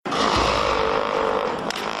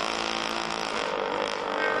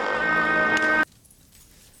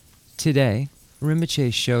Today,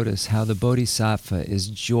 Rinpoche showed us how the Bodhisattva is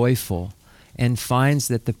joyful and finds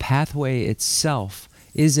that the pathway itself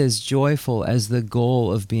is as joyful as the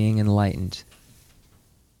goal of being enlightened.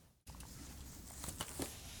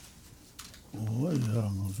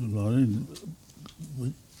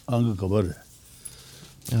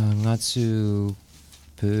 Ngatsu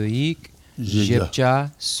puik jipja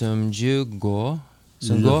sumju go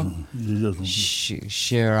sungo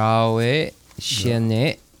shirawe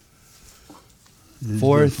shene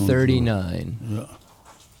 439.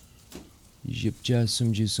 Jipja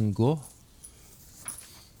sumju sungo.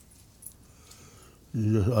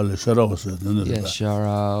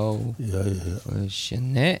 Sharao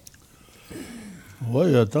shene. Why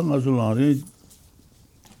Tangasulari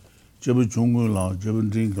Jebu Chungu Lang, Jebu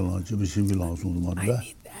Dinkalang, Jebu Shivi Lang, I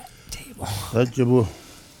need that table. That Jebu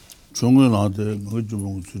Chungu Lang, the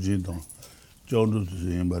Mugujung Sujin, Jondo to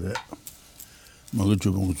see him by that.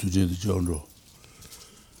 Mugujung Sujin, the Jondo.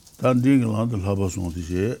 Tan Dinkalang, the Labas on the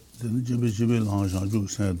Shea, then Jebu Shivi Lang, Shanjuk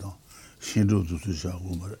Santa, Shindu to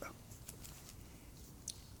Shagu.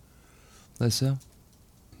 Lissa?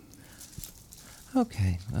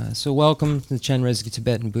 Okay, so welcome to the Chenmo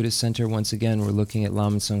Tibetan Buddhist Center. Once again, we're looking at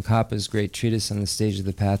Lama Tsongkhapa's great treatise on the stage of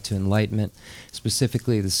the path to enlightenment,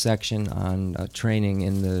 specifically the section on training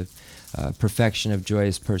in the perfection of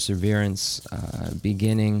joyous perseverance,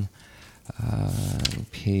 beginning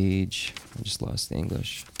page, I just lost the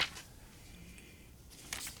English,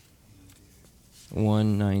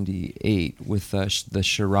 198 with the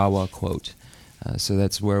Shirawa quote. So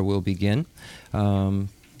that's where we'll begin.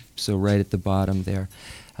 So right at the bottom there.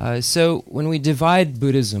 So when we divide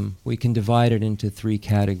Buddhism, we can divide it into three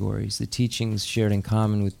categories. The teachings shared in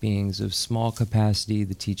common with beings of small capacity,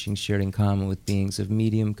 the teachings shared in common with beings of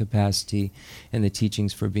medium capacity, and the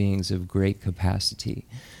teachings for beings of great capacity.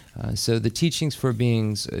 So the teachings for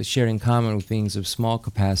beings shared in common with beings of small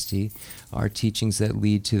capacity are teachings that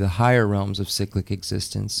lead to the higher realms of cyclic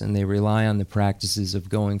existence, and they rely on the practices of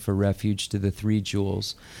going for refuge to the three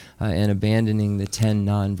jewels and abandoning the 10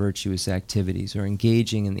 non-virtuous activities, or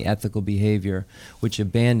engaging in the ethical behavior which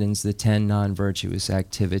abandons the 10 non-virtuous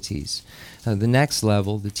activities. The next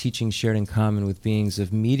level, the teachings shared in common with beings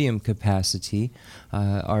of medium capacity,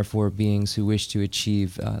 are for beings who wish to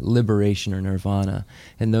achieve liberation or nirvana,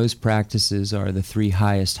 and those practices are the three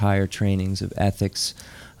highest higher trainings of ethics,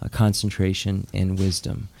 concentration, and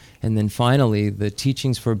wisdom. And then finally, the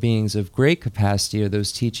teachings for beings of great capacity are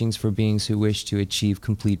those teachings for beings who wish to achieve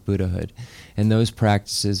complete Buddhahood. And those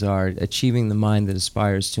practices are achieving the mind that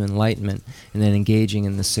aspires to enlightenment and then engaging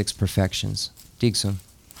in the six perfections. Digsun.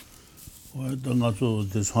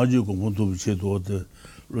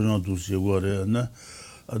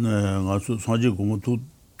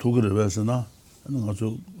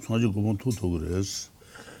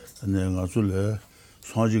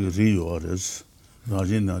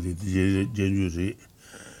 Rajinari Jenjuri.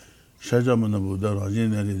 Shajamana Buddha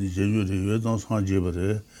Rajinari Jenjuri, Vedan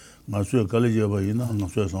Sanjibare, Masu Kalijabaina,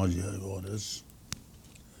 Nasu Sanjibores.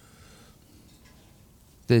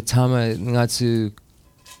 The Tama Natsu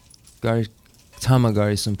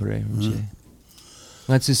Tamagari Sumpare.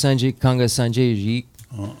 Natsu Sanji Kanga Sanjay Rik.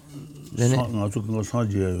 Natsu Kanga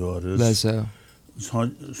Sanjay. Lessa.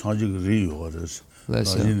 Sanjig Riores.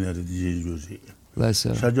 Rajinari Jenjuri. Lessa.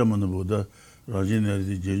 Shajamana Buddha. Ale,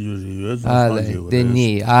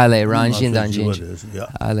 Deni, Ale, Ranjin Danjin,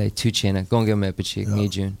 Ale, Tuchena, Gonga Mepachik,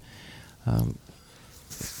 Nijun.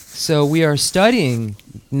 So we are studying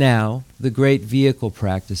now the great vehicle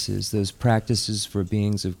practices, those practices for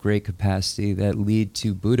beings of great capacity that lead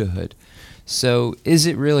to Buddhahood. So is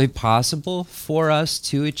it really possible for us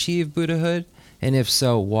to achieve Buddhahood? And if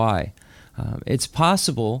so, why? It's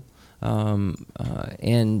possible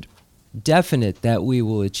and definite that we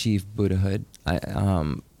will achieve Buddhahood,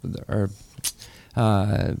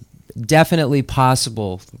 definitely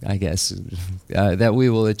possible, I guess, that we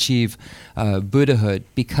will achieve Buddhahood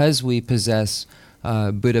because we possess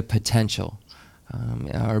Buddha potential,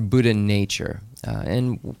 or Buddha nature.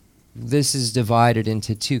 And this is divided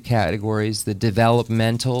into two categories: the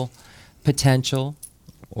developmental potential,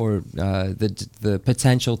 or the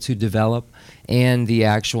potential to develop, and the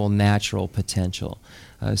actual natural potential.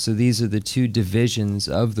 So these are the two divisions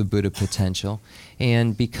of the Buddha potential.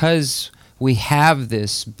 And because we have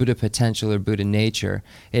this Buddha potential or Buddha nature,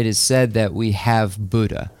 it is said that we have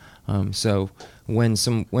Buddha. So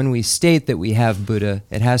when we state that we have Buddha,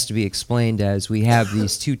 it has to be explained as we have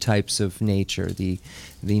these two types of nature, the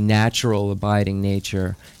natural abiding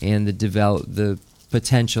nature and the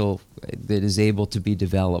potential that is able to be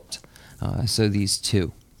developed. So these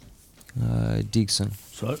two. Dixon.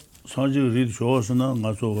 산지 리드 쇼스나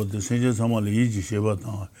가서 어디 생제 상황을 이지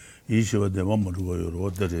쉐바다 이 쉐바데 뭐르고요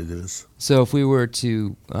어디에서. So if we were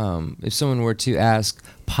to, if someone were to ask,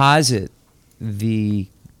 posit the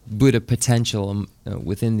Buddha potential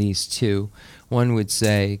within these two, one would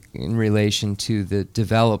say in relation to the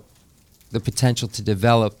potential to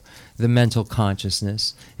develop the mental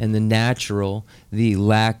consciousness and the natural, the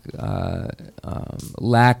lack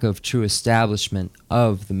of true establishment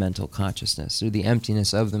of the mental consciousness, or the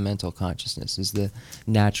emptiness of the mental consciousness is the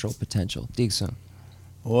natural potential. Digsun.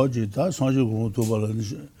 어제 다 산지 공부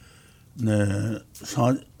발언이 네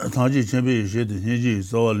산지 쳔베 예제데 현지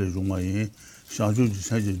자와를 중앙에 샤주지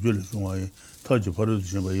산지 줄을 중앙에 터지 버려도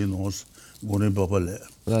쳔베 이노스 고네 바발레.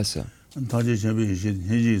 Lasa. 산지 쳔베 예제데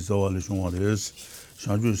현지 자와를 중앙에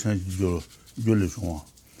샤주지 산지 줄을 중앙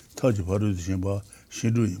터지 버려도 쳔바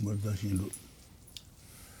신루이 뭐다 신루.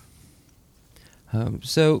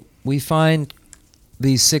 So we find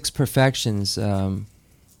these six perfections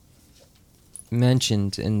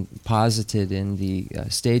mentioned and posited in the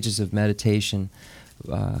stages of meditation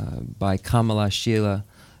by Kamala Shila,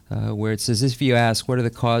 where it says, if you ask, what are the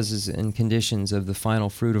causes and conditions of the final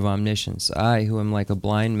fruit of omniscience? I, who am like a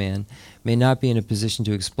blind man, may not be in a position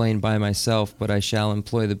to explain by myself, but I shall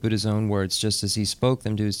employ the Buddha's own words, just as he spoke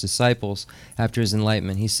them to his disciples after his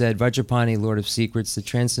enlightenment. He said, Vajrapani, Lord of Secrets, the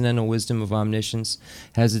transcendental wisdom of omniscience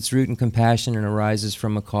has its root in compassion and arises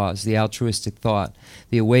from a cause, the altruistic thought,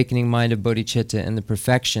 the awakening mind of bodhicitta, and the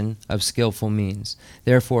perfection of skillful means.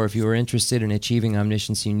 Therefore, if you are interested in achieving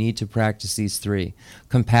omniscience, you need to practice these three: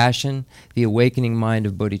 compassion, the awakening mind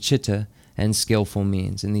of bodhicitta, and skillful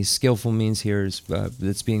means. And these skillful means here is,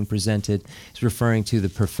 that's being presented is referring to the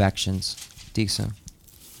perfections. Diksa.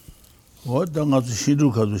 What the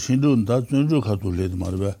Shindu Katu, Shindu, and that Jundu Katu led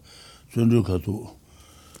Marva, Jundu Katu,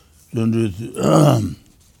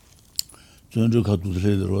 Jundu Katu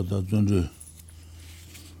led Rota, Jundu.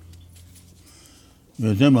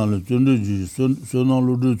 Yetemal, Jundu, Sonan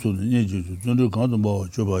Ludu to the Niji, Jundu Kantamba,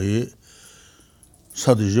 Chobaye,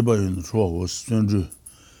 Sadi Jiba in the Chowos, Jundu.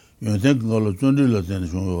 You think all of 20 Latin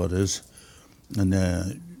was and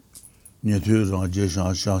Nietu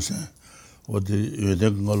Rajeshan Shansen. What you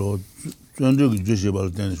think all of 20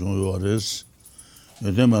 Jishibal tension was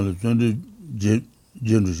you think all of 20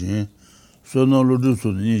 generation. So no Ludu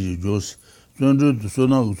to the Niji Jos, 20 to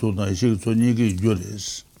Sonago to the Ishik to Niki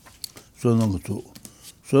Juris.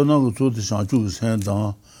 Sonago to the Shanchu's hand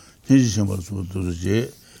down, his symbol to the J,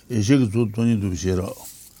 Ishik to Tony to Shira.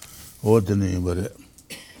 What the name of it?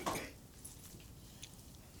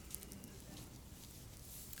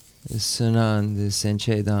 The Sunan, the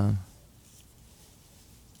Senche Dan.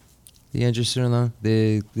 The Andrew Sunan,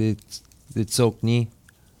 the Tsokni.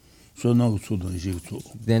 Sunan to the Ishik.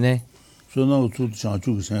 Dene? Sunan to the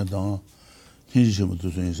Shanchu sent down, Hinshim to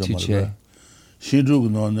the Samara. Shindrug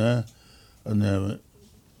none, and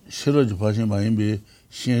Shiraj passing by him be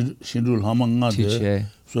Shindrul Hamanga,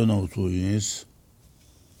 Sunan to is.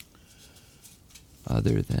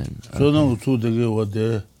 Other than. Sunan to the what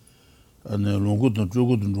there. And Longo to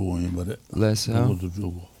Jogo to drawing, but less how to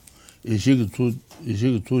Jogo. Is she to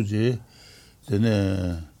J,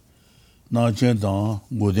 then not Chentan,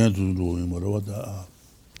 go down to drawing, but what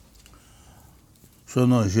so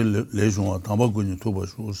now she lays on a tobacco in Toba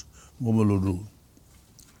shoes, Momolo.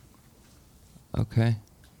 Okay.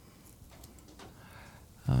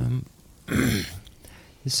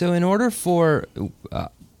 So in order for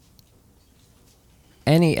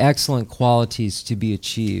any excellent qualities to be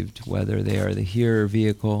achieved, whether they are the hearer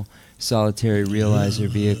vehicle, solitary realizer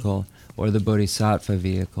vehicle, or the bodhisattva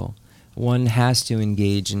vehicle, one has to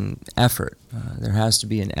engage in effort. There has to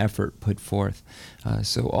be an effort put forth.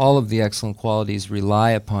 So all of the excellent qualities rely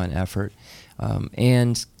upon effort.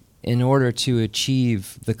 And in order to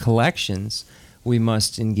achieve the collections, we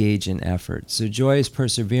must engage in effort. So joyous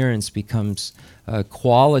perseverance becomes a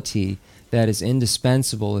quality that is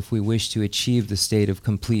indispensable if we wish to achieve the state of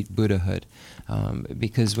complete Buddhahood.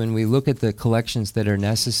 Because when we look at the collections that are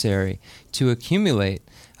necessary to accumulate,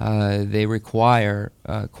 they require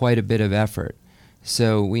quite a bit of effort.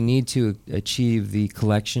 So we need to achieve the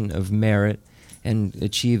collection of merit and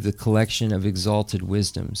achieve the collection of exalted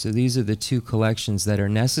wisdom. So these are the two collections that are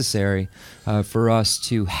necessary for us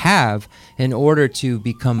to have in order to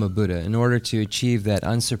become a Buddha, in order to achieve that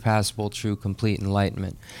unsurpassable, true, complete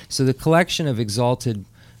enlightenment. So the collection of the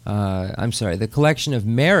collection of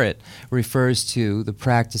merit refers to the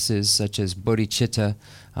practices such as bodhicitta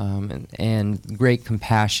and great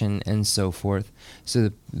compassion and so forth. So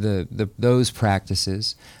those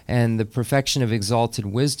practices. And the perfection of exalted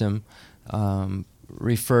wisdom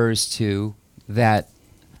refers to that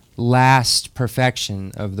last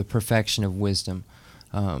perfection of the perfection of wisdom.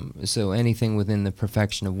 So anything within the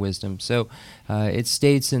perfection of wisdom. So it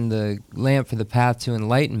states in the Lamp for the Path to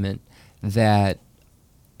Enlightenment that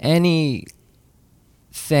anything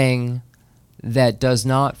that does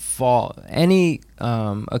not fall, any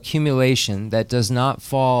accumulation that does not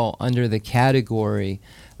fall under the category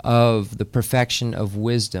of the perfection of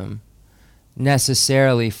wisdom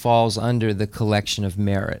necessarily falls under the collection of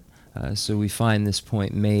merit. So we find this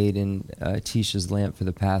point made in Tisha's Lamp for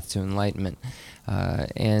the Path to Enlightenment.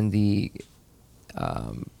 And the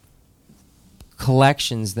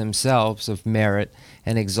collections themselves of merit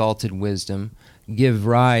and exalted wisdom give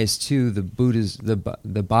rise to the Buddhas,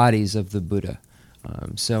 the bodies of the Buddha.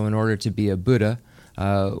 So in order to be a Buddha,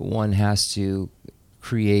 one has to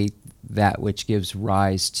create that which gives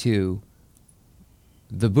rise to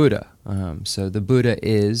the Buddha. So the Buddha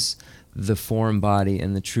is the form body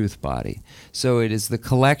and the truth body. So it is the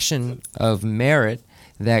collection of merit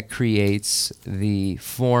that creates the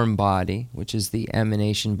form body, which is the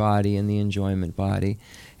emanation body and the enjoyment body.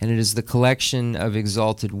 And it is the collection of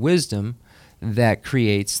exalted wisdom that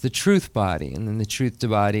creates the truth body. And then the truth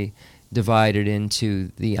body divided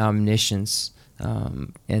into the omniscience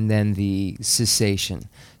and then the cessation.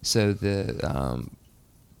 So the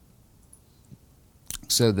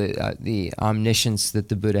omniscience that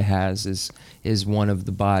the Buddha has is one of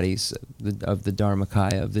the bodies of the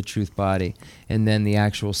Dharmakaya, of the truth body, and then the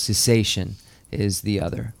actual cessation is the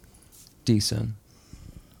other. Disun.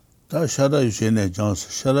 Less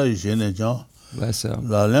so.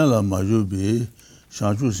 La la majubi,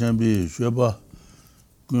 Shanchu Sembi, Sheba,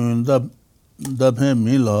 Gunda, Dapen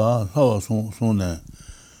Mila, Hawa Sone,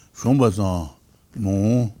 Shumbazan,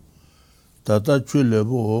 Moon, Tata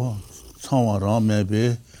Chulebo, Tawaran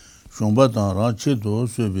maybe, Shumbatan Ranchido,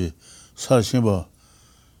 Subi, Sashimba,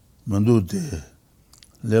 Mandu de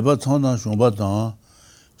Lebatana Shumbatan,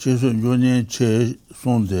 Chisun Union Che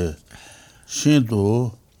Sonde,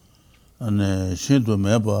 Shinto, and Shinto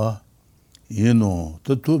Meba,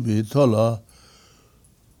 the two be taller,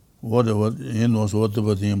 whatever,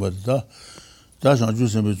 whatever thing, but that's not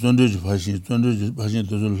just a passion to the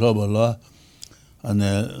Labala, and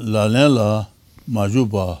La Lela,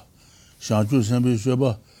 Majuba. Shanchu Sembi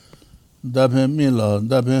Sheba,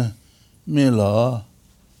 Dapen Mila,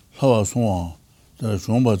 Hawa Swan, the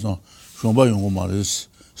Shumba Yungu Maris,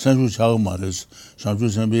 Sanchu Chao Maris, Shanchu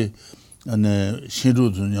Sembi, and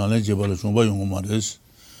Shindu Yanajiba, Shumba Yungu Maris,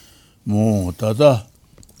 Mo Tata,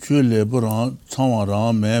 Chule Buran,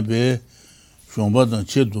 Tawaran, Maybe, Shumba dan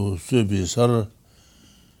Chidu, Subi Sar,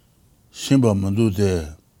 Shimba Mandu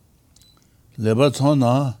de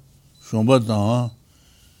Lebatana, Shumba dan.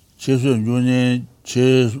 Chesun Union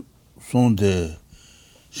Che Sonde,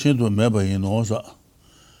 Shinto Meba in Osa.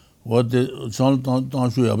 What the John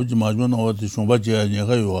Tanshu Abijimajon or the Shumbaja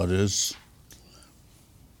Yahayuaris.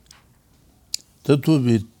 The to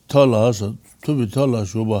be Tala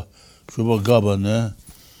Shuba Gabane,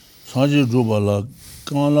 Sanji Jubala,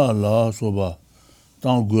 Kanla La Soba,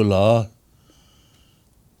 Tangula,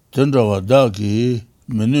 Tendrava Daki,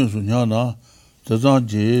 Menu Sunyana,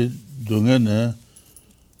 Tazanji, Dungene,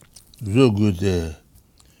 Zogude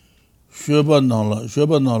Sheba Nala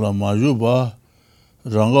Majuba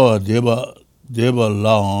Rangawa Deba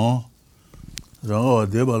Laon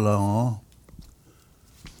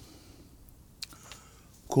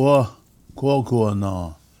Kwa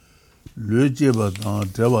na Le Jeba Dan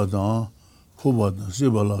Deba Dan Huba Dan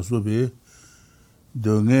Siba La Subi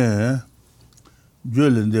Dunge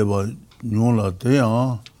Jölin Deba Nyonla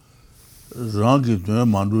Teyan Rangi Dun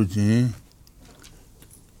Mandujin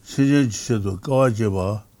I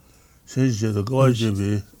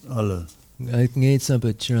need some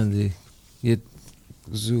picture on the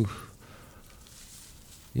zoo.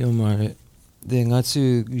 Yomar, the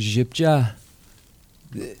Natsu Jipja.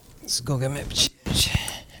 Let's go get me.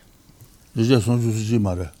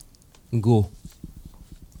 Go.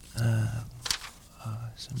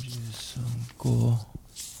 Go.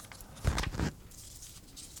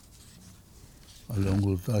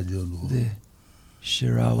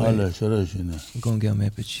 Shirawe.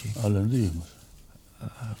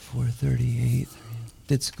 438.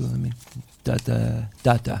 That's good. I mean,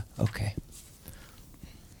 data. Okay.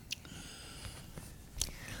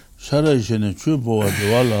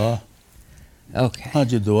 Okay.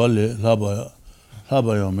 Haji Duale, Laba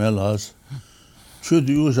Yomelas. Should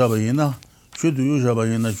you use Abayina? Should you use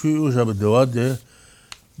Abayina? Should you use Abadewade?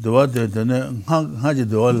 Dewade, then Haji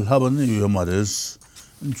Dual Habani Yomares.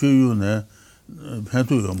 Chuyune,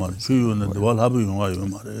 Pentu Yomar, Chuyune, Dual Habu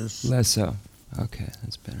Yomares. Less so. Okay,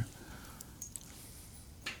 that's better.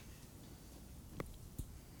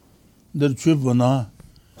 늘 취부나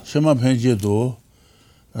심한 편지도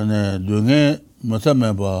안에 등에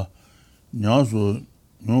못하면 봐 냐수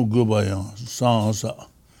누구봐야 상사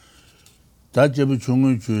다집이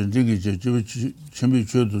중을 주 되게 집이 준비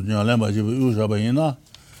줘도 냐래 맞지 요사바이나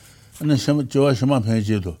안에 심한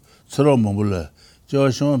편지도 서로 몰래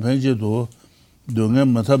저 심한 편지도 등에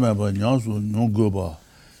못하면 봐 냐수 누구봐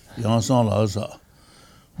양상라사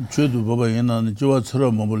줘도 봐봐이나 저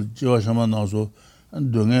서로 몰래 저 심한 나서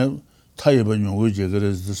등에 타이번 요구제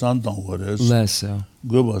그래서 산당 거래서 Less so.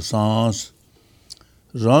 goba sans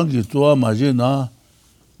rangi toa majina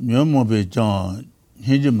nyomo be jan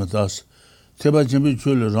hinjimatas teba chimbi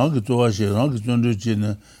chule rangi toa she rangi chondu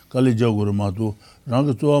chine kali jaguru matu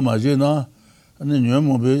rangi toa majina ane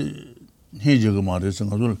nyomo be hinjiga mares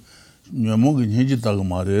ngadul nyomo gi hinjitaga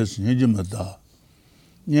mares hinjimata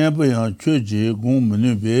nyebo ya choji gung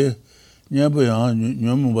menu be nyebo ya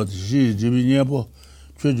nyomo bat shi jibi nyebo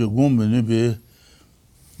choji gung menu be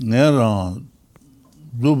nera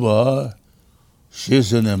duba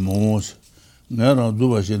shesene mons nera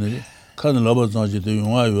duba shene kan laba zanji de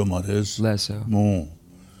yunga yo mares Less so. mon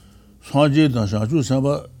sanji dan shanju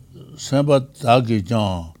samba dagi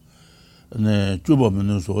jan ne juba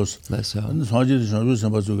menu sos Less so. sanji de shanju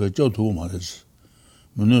samba zo ga jiao tu mares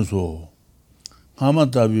menu so kama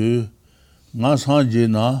tabi nga sanji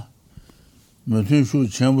na metu shu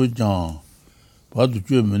chenbu jan badu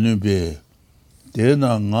ju menu be de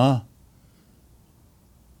na nga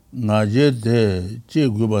ngaje de je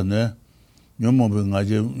guba ne nyomo be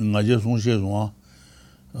ngaje songxie zong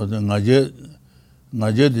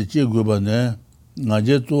ngaje de je guba ne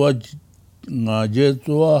ngaje toa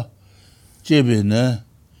je be ne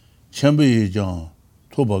chenbe yi jang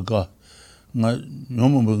to ba ga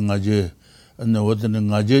nyomo be ngaje ne wote ne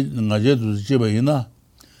ngaje du je ba ina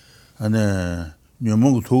ane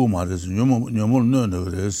nyomo to ma res nyomo no ne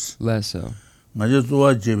res Less so. ngaje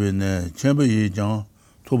toa je be ne chenbe yi jang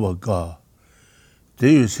tobaga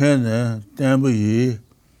대유 세네 템부이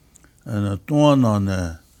ane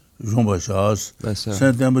동안에 용바샤스 Less so.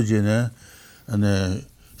 세 템부지네 ane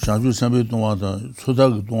샤주 삼비 동안다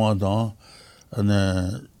초다가 동안다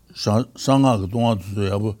ane 상하가 동안도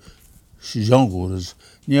야부 시장고르스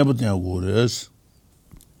니에부대고르스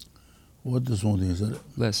what the song is that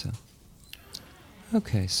Less so.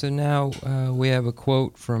 Okay, so now we have a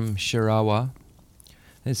quote from Shirawa.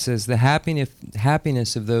 It says, "The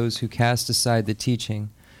happiness of those who cast aside the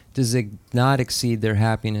teaching does not exceed their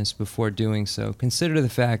happiness before doing so. Consider the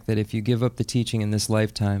fact that if you give up the teaching in this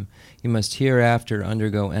lifetime, you must hereafter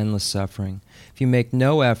undergo endless suffering. If you make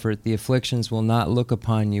no effort, the afflictions will not look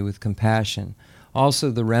upon you with compassion.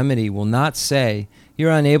 Also, the remedy will not say,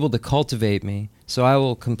 'You're unable to cultivate me, so I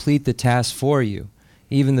will complete the task for you.'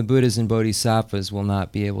 Even the Buddhas and Bodhisattvas will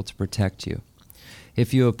not be able to protect you.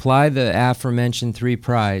 If you apply the aforementioned three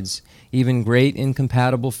prides, even great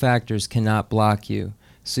incompatible factors cannot block you.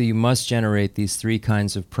 So you must generate these three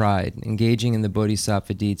kinds of pride, engaging in the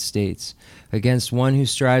bodhisattva deed states. Against one who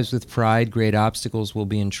strives with pride, great obstacles will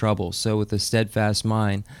be in trouble. So with a steadfast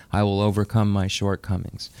mind, I will overcome my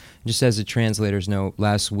shortcomings." Just as a translator's note,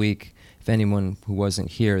 last week, if anyone who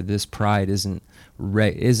wasn't here, this pride isn't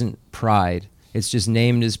pride. It's just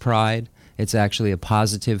named as pride. It's actually a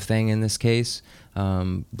positive thing in this case.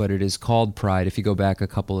 But it is called pride. If you go back a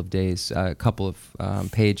couple of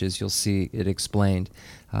pages, you'll see it explained.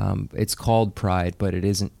 It's called pride, but it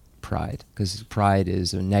isn't pride, because pride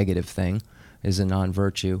is a negative thing, is a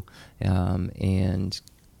non-virtue, and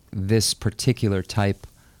this particular type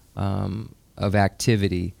of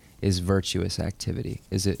activity is virtuous activity,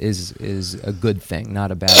 is a good thing,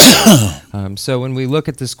 not a bad thing. So when we look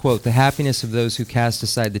at this quote, "The happiness of those who cast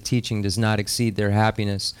aside the teaching does not exceed their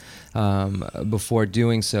happiness before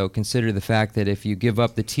doing so. Consider the fact that if you give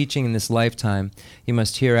up the teaching in this lifetime, you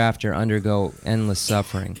must hereafter undergo endless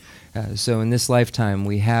suffering." So in this lifetime,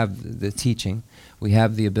 we have the teaching, we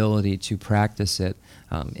have the ability to practice it,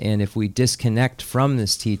 and if we disconnect from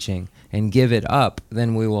this teaching and give it up,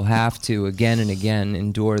 then we will have to again and again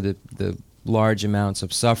endure the large amounts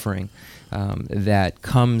of suffering that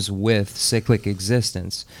comes with cyclic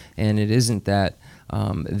existence. And it isn't that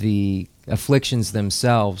the afflictions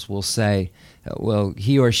themselves will say, well,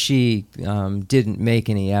 he or she didn't make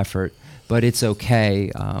any effort, but it's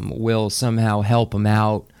okay, we'll somehow help them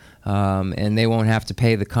out, and they won't have to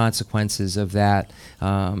pay the consequences of that,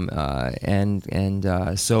 and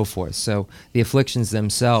so forth. So the afflictions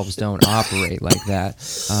themselves don't operate like that,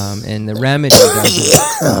 and the remedy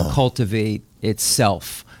doesn't cultivate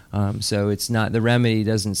itself. So it's not, the remedy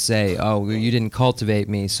doesn't say, "Oh, you didn't cultivate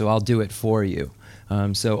me, so I'll do it for you."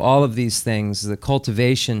 So all of these things, the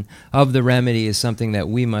cultivation of the remedy is something that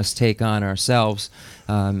we must take on ourselves,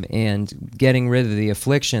 and getting rid of the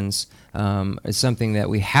afflictions is something that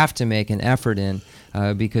we have to make an effort in,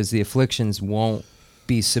 because the afflictions won't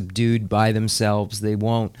be subdued by themselves. They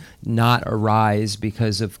won't not arise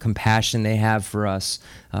because of compassion they have for us.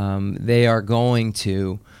 They are going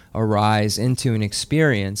to arise into an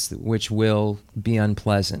experience which will be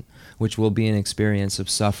unpleasant, which will be an experience of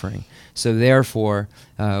suffering. So therefore,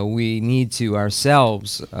 we need to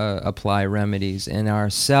ourselves apply remedies and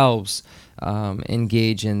ourselves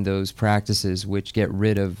engage in those practices which get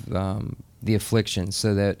rid of the afflictions,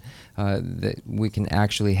 so that we can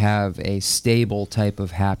actually have a stable type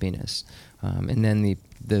of happiness. And then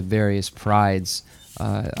the various prides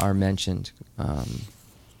are mentioned.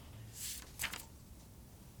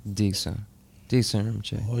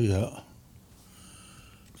 Rinpoche. Oh yeah.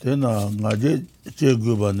 Then ngaje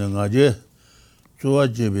jeguba ne ngaje joa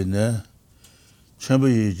jebine Chenmo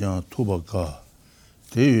yijang tubaka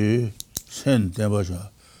de sen debasha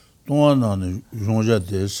동안나 용자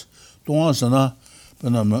des 동안서나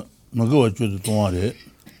bana mago jude 동안에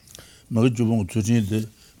mago 주봉 주진데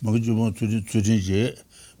mago 주봉 주진제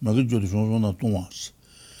mago jude 종종나 동안스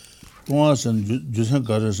동안선 주선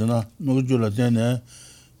가르서나 mago 줄라 되네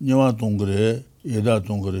녀와 동그래 예다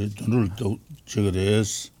동그래 전을 또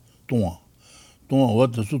제거레스 동안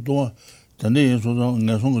와도 동안 단내 연소상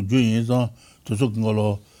내송 주인상 저쪽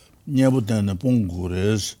걸로 녀부터는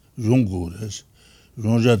봉구레스 용구레스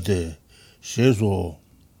용자대 셰소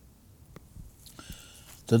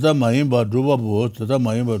다다 마인바 두바보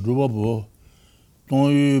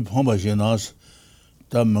동유 방바시나스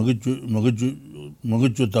다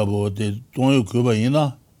먹주 다보데 동유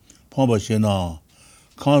그바이나 방바시나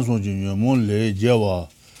칸송진여 몰레 제와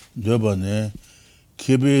저번에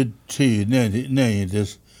키비티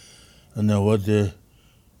네이데스 ane wate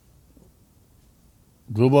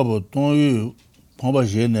drobabo tongyu pamba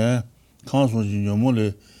she ne kanson ji nyomo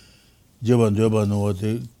le jeban no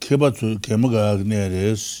wate kebatsu kemaga ne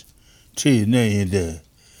res chi ne yinde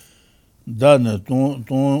dane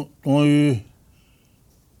tongyu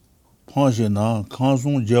pamba she na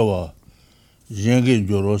kanson jewa jenge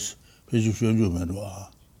joros peju shonju merwa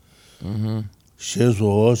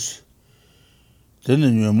shesos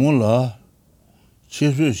tene nyomo la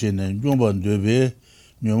chesushene jomba debe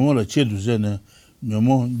nyomo la chedusene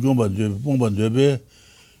nyomo jomba debe bomba debe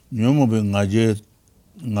nyomo be ngaje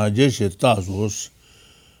she tazos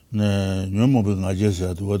ne nyomo be ngaje se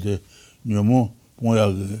atwade nyomo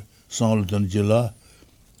poya sanlo tanjela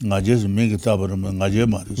ngaje se mege tabar ngaje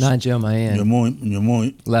maris Nanjel mayen.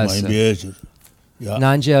 nyomo mai Yeah.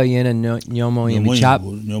 Nanjel yena nyomo yimchap.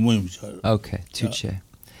 Nyomo yimchap. Okay, tuche.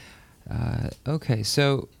 Okay,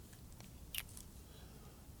 so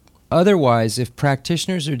otherwise, if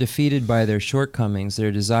practitioners are defeated by their shortcomings,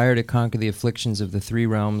 their desire to conquer the afflictions of the three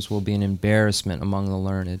realms will be an embarrassment among the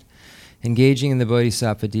learned. Engaging in the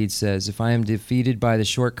Bodhisattva deed says, if I am defeated by the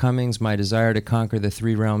shortcomings, my desire to conquer the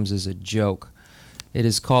three realms is a joke. It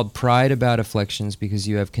is called pride about afflictions because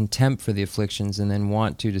you have contempt for the afflictions and then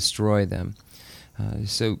want to destroy them.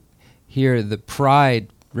 So here the pride,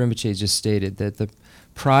 Rinpoche just stated that the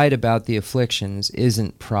pride about the afflictions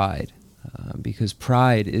isn't pride. Because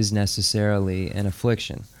pride is necessarily an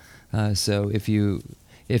affliction. So if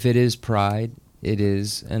it is pride, it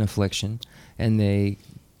is an affliction, and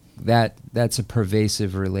that's a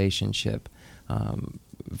pervasive relationship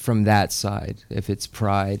from that side. If it's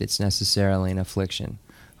pride, it's necessarily an affliction.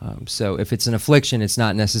 So if it's an affliction, it's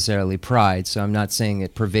not necessarily pride. So I'm not saying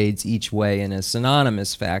it pervades each way in a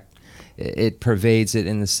synonymous fact. It pervades it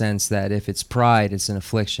in the sense that if it's pride, it's an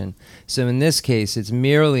affliction. So in this case, it's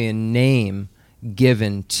merely a name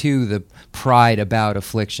given to the pride about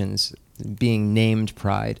afflictions, being named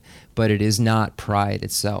pride, but it is not pride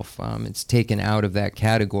itself. It's taken out of that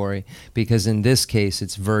category because in this case,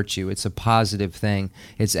 it's virtue. It's a positive thing.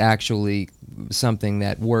 It's actually something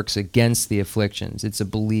that works against the afflictions. It's a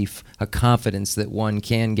belief, a confidence that one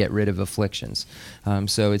can get rid of afflictions.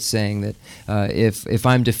 So it's saying that if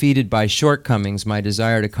I'm defeated by shortcomings, my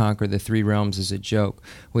desire to conquer the three realms is a joke.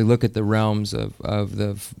 We look at the realms of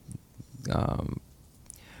the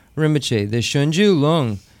Rinpoche, the Shunju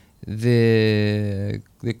Lung, the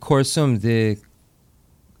Korsum, the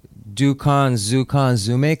Dukan, Zukan,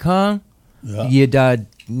 Zumekan, Yedad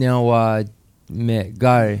Nawa Me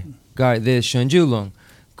Gar, the Shunju Lung,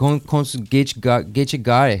 Konsu Geche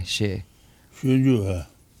Gare She. Shunju,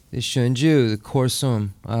 the Shunju, the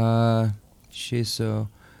Korsum, she so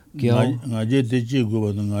Gil. Ngaje Deji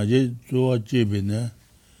Guba, Ngaje Joa Jibine,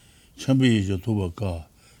 Chambi Jotubaka,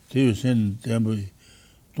 Tiusen Tembi,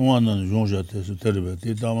 동안은 용자돼서 데려봐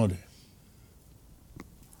대담아래.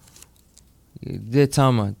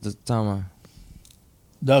 Tama.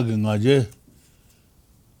 다그 나제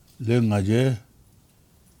랭나제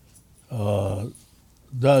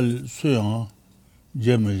달 수영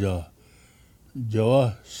제메자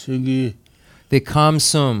저와 신기 The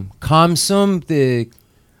Khensur, the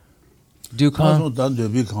칸소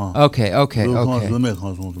단데비 칸. Okay. 칸소메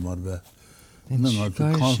칸소도 말배. 내가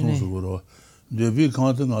저 칸소스고로 데비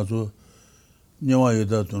칸도 가서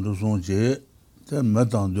녀와에다 돈도 손제 때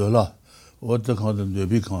맞당되라. 어떻게 칸도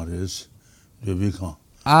데비 칸레스. 데비 칸.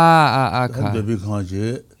 데비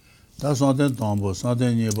칸제 다 산된 담보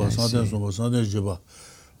산된 예바 산된 소바 산된 제바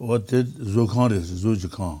어때 조칸레스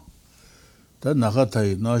조지칸. 다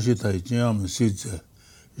나가타이 나시타이 지야면 시제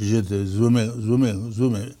이제 zoomé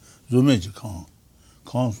칸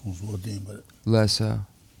칸소소 된 말. Lessa.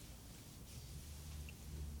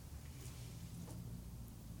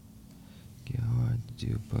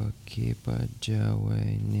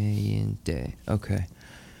 Okay.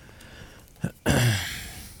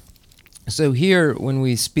 So here, when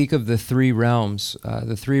we speak of the three realms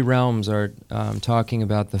are talking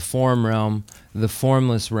about the form realm, the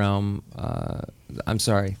formless realm,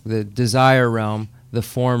 the desire realm, the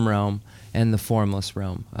form realm, and the formless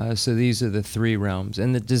realm. So these are the three realms.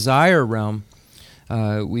 In the desire realm,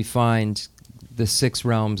 we find the 6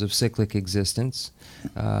 realms of cyclic existence,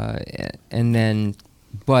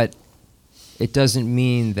 but it doesn't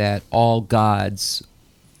mean that all gods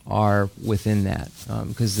are within that,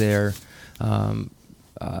 because they're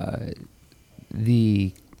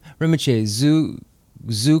the Rinpoche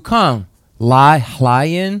Zukang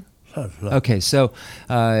Lion. Okay, so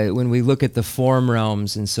when we look at the form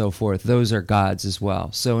realms and so forth, those are gods as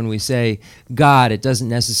well. So when we say God, it doesn't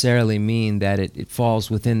necessarily mean that it falls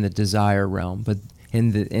within the desire realm, but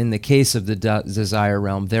in the case of the desire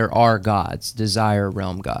realm, there are gods, desire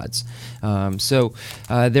realm gods. So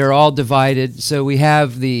they're all divided. So we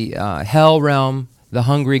have the hell realm, the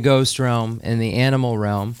hungry ghost realm, and the animal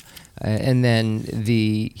realm, and then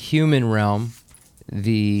the human realm,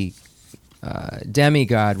 the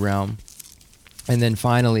demigod realm, and then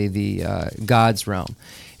finally the God's realm.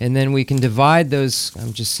 And then we can divide those.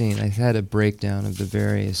 I'm just seeing, I had a breakdown of the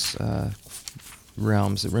various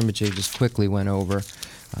realms that Rinpoche just quickly went over.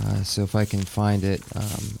 So if I can find it,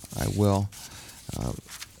 I will.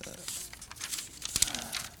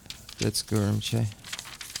 Let's go, Rinpoche.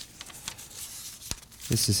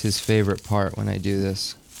 This is his favorite part when I do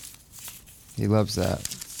this. He loves that.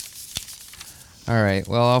 All right,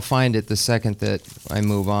 well, I'll find it the second that I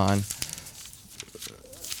move on.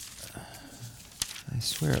 I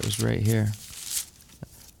swear it was right here.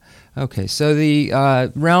 Okay, so the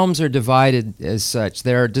realms are divided as such.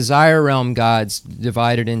 There are desire realm gods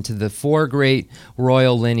divided into the 4 great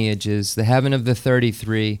royal lineages, the heaven of the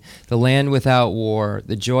 33, the land without war,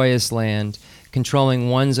 the joyous land, controlling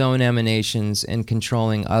one's own emanations and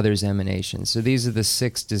controlling others' emanations. So these are the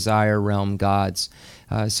 6 desire realm gods.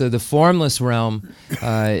 So the formless realm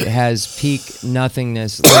has peak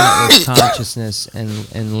nothingness, limitless consciousness,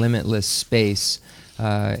 and limitless space.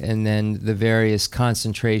 And then the various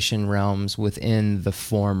concentration realms within the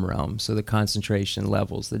form realm. So the concentration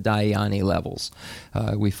levels, the dhyani levels,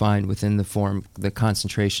 we find within the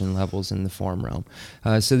concentration levels in the form realm.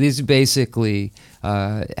 So these are basically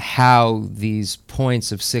how these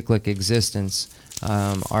points of cyclic existence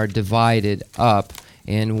are divided up,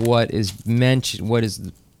 and what is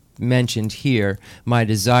mentioned here, my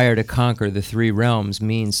desire to conquer the 3 realms,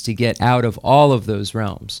 means to get out of all of those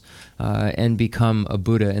realms and become a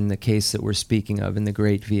Buddha in the case that we're speaking of in the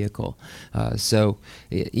Great Vehicle. So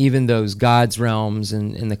even those God's realms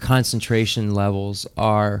and the concentration levels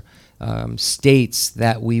are states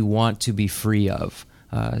that we want to be free of.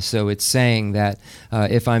 So it's saying that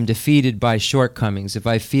if I'm defeated by shortcomings, if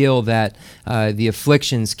I feel that the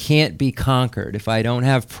afflictions can't be conquered, if I don't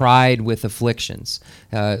have pride with afflictions,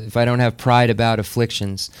 if I don't have pride about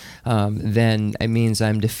afflictions, then it means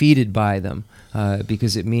I'm defeated by them,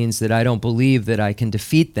 because it means that I don't believe that I can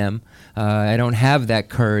defeat them. I don't have that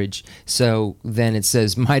courage. So then it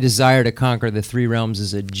says, my desire to conquer the 3 realms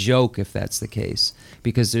is a joke if that's the case,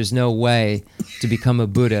 because there's no way to become a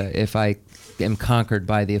Buddha if I am conquered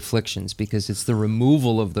by the afflictions, because it's the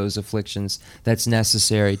removal of those afflictions that's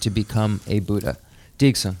necessary to become a Buddha.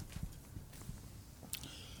 Diksan.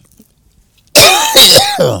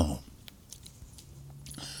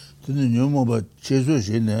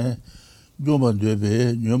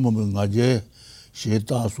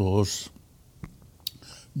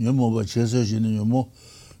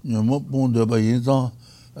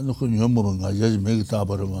 and the Yumbo I just make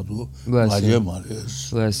Tabaramadu, Bless you.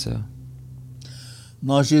 Majes. Bless you.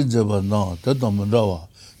 Nashi Java now, Tatamandawa,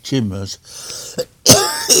 Chimus,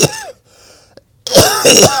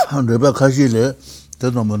 and Rebecca Kashile,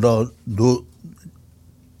 Tatamanda do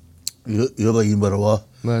Yoga Imbarawa,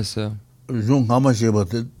 Bless you. Jung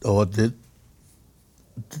Hamasheba or the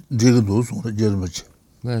Digadus on the Jermich.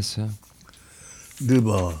 Bless you.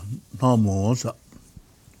 Diba, no more.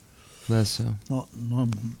 Bless you. No,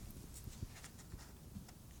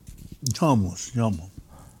 Chamos, Yamo.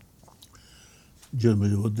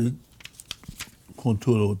 Jeremy, what did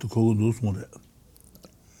contour to call those one?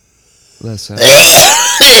 Bless you.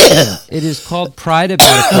 It is called pride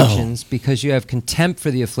about afflictions because you have contempt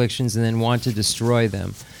for the afflictions and then want to destroy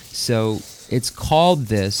them. So it's called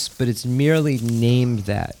this, but it's merely named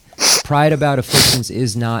that. Pride about afflictions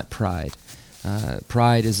is not pride.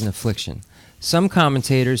 Pride is an affliction. Some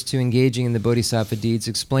commentators to engaging in the Bodhisattva deeds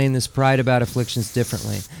explain this pride about afflictions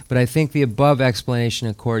differently, but I think the above explanation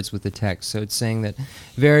accords with the text. So it's saying that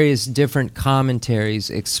various different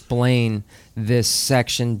commentaries explain this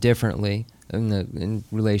section differently in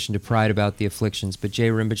relation to pride about the afflictions, but J.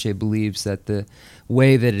 Rinpoche believes that the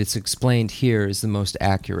way that it's explained here is the most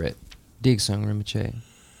accurate. Digsung Rinpoche.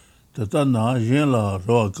 Tatana, Jela,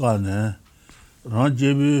 Roakane,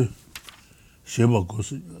 Ranjebu,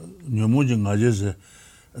 Shebakos, Numujing Ajes,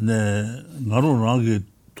 and Naru Rangi,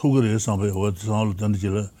 Tugre, somebody, what sound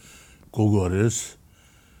Tangela, Kogores,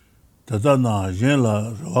 Tatana,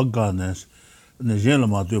 Jela, Roakanes, and the Jela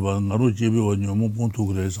Matuba, Naru Jebu, or Numupun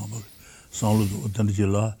Tugre, somebody. Sound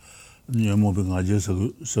Tangela, Numoping Ajes,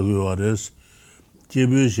 Saguares,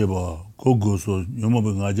 Jebu Sheba, Kogos,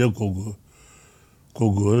 Numoping Aja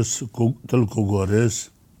Kogos, Tel Kogores,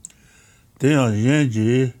 they are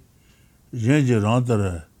Yenji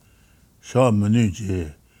Rantara, Shaw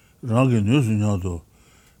Menuji, Rangi Nusunyato,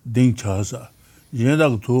 Ding Chasa,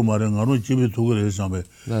 Yendak to Marangaru Chibi Tugre,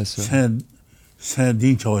 San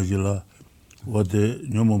Ding Chawajilla, what the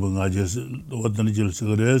Numoping Ajes, what the Nigel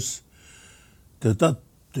cigarettes. That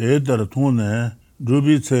the tone,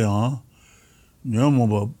 Ruby Tsean,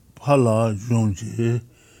 Nyomoba Pala, Jonji,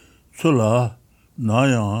 Sula,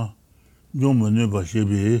 Naya, Yomanuba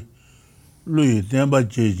Shebi, Louis Demba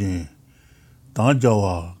Jejin,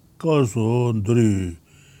 Tanjawa, Kaso, Dri,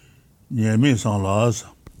 Niemi San Las,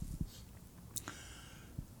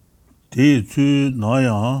 T2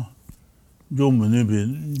 Naya,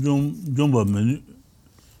 Yomanubi, Jumba Menu,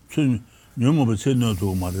 Nyomoba Seno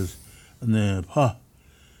to Maris. Ne pa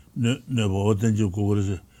ne bo tenju ko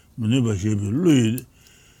gores mene ba shebi lui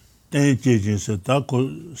ten jejin se ta ko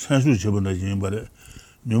sansu chebna jin bare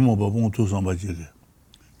nyomo ba bon to san ba jege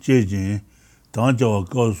jejin dan jawa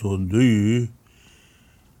ko so ndu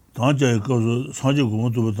dan ja ko so sanju ko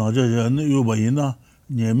to dan ja ne yo ba yina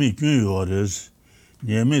nyemi kyun yo res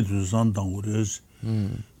nyemi tu san dang res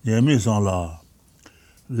nyemi san la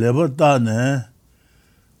lebar ta ne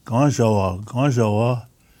gan shawa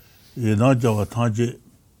Yena Jawa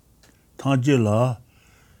Tanje la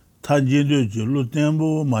Tanje de Lu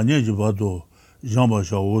Tembo Manye Jibado Jamba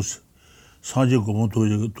Shaos Sanje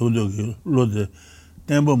Gomonto Tondo Lode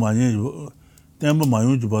Tembo Mayon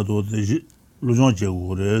Jibado de Lujan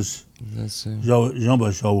Jegores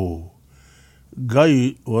Jamba Shao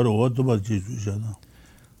Gai or what about Jana?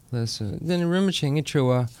 Then Rimaching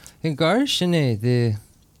Ichua in Garshine the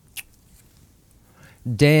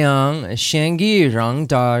Deang Shangi Rang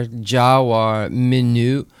Dar Jawar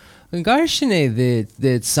Menu Garshine the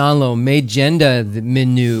Sanlo Magenda the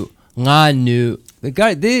Menu Nga Nu the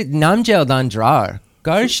Namjel Dandrar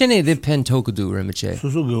Garshine the Pentokudu Rimache.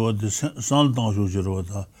 Susugo the San Tanjo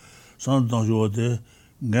Jirota San Tanjo de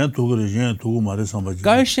Gantugu Jen Tugumare Sambaji.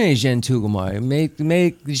 Garshine Jen Tugumar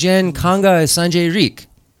make Jen Kanga Sanjay Rik.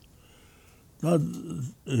 That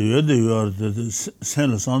you are the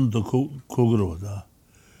San to Kogro.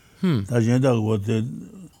 Tajenda what the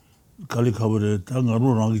Kalikabure,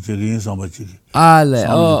 Tangaru Rangi Chegin Sambachi. Ale,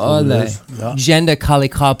 Genda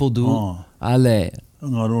Kalikapudu. Ale.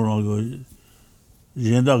 Tangaru Rangi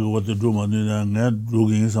Jenda what the Druman and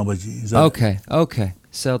Drugin Sambachi. Okay.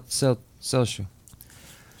 Social.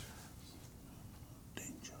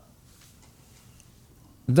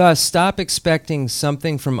 Thus, stop expecting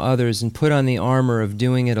something from others and put on the armor of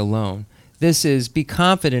doing it alone. This is, be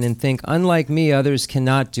confident and think, unlike me, others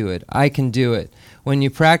cannot do it. I can do it. When you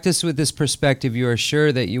practice with this perspective, you are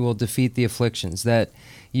sure that you will defeat the afflictions, that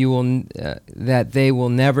they will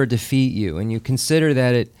never defeat you, and you consider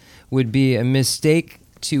that it would be a mistake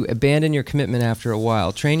to abandon your commitment after a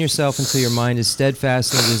while. Train yourself until your mind is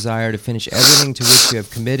steadfast in the desire to finish everything to which you have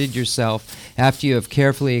committed yourself after you have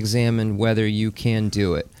carefully examined whether you can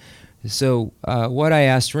do it. So what I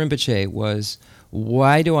asked Rinpoche was,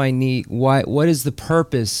 what is the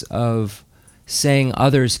purpose of saying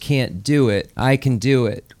others can't do it? I can do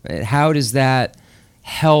it. How does that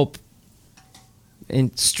help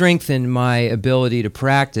and strengthen my ability to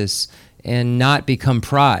practice and not become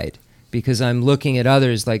pride? Because I'm looking at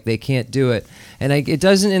others like they can't do it. And it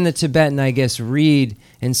doesn't in the Tibetan, I guess, read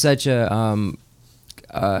in such a,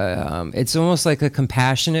 it's almost like a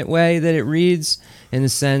compassionate way that it reads, in the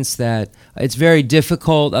sense that it's very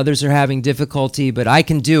difficult, others are having difficulty, but I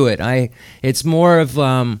can do it. It's more of,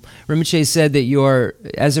 Rinpoche said that you're,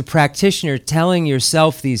 as a practitioner, telling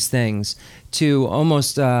yourself these things to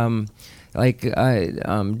almost gain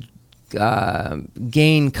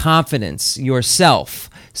confidence yourself,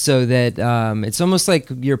 so that it's almost like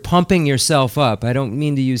you're pumping yourself up. I don't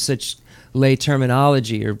mean to use such lay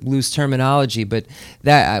terminology or loose terminology, but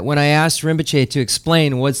that when I asked Rinpoche to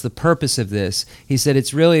explain what's the purpose of this, he said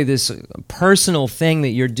it's really this personal thing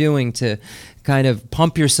that you're doing to kind of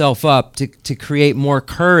pump yourself up, to create more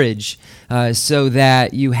courage, so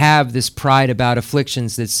that you have this pride about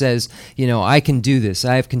afflictions that says, I can do this.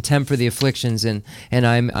 I have contempt for the afflictions, and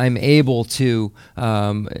I'm able to,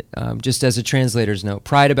 just as a translator's note,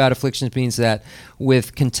 pride about afflictions means that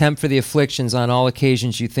with contempt for the afflictions on all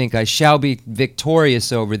occasions you think, I shall be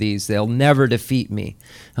victorious over these. They'll never defeat me.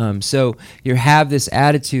 So you have this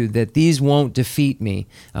attitude that these won't defeat me.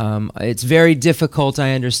 It's very difficult,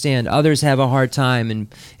 I understand. Others have a hard time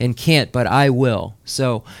and can't, but I will.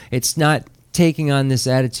 So it's not taking on this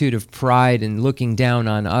attitude of pride and looking down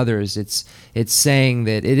on others. It's saying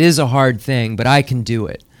that it is a hard thing, but I can do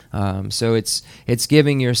it. So it's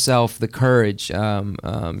giving yourself the courage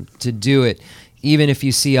to do it, even if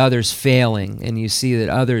you see others failing and you see that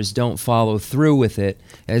others don't follow through with it.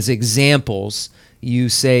 As examples, you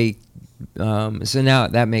say, so now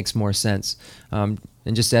that makes more sense.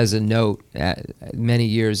 And just as a note, many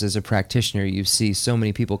years as a practitioner, you see so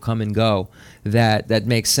many people come and go that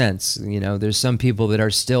makes sense. There's some people that are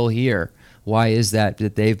still here. Why is that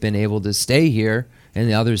they've been able to stay here and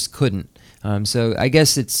the others couldn't? So I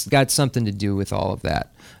guess it's got something to do with all of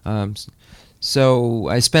that. So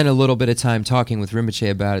I spent a little bit of time talking with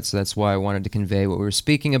Rinpoche about it, so that's why I wanted to convey what we were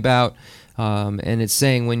speaking about. And it's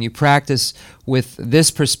saying when you practice with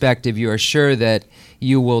this perspective, you are sure that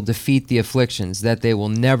you will defeat the afflictions, that they will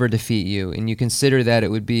never defeat you, and you consider that it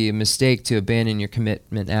would be a mistake to abandon your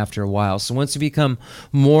commitment after a while. So once you become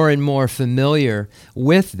more and more familiar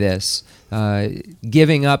with this,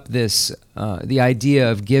 giving up this, the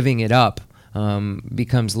idea of giving it up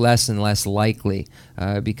becomes less and less likely,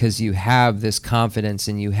 because you have this confidence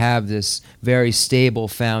and you have this very stable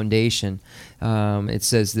foundation. It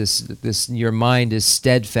says this your mind is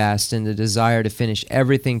steadfast in the desire to finish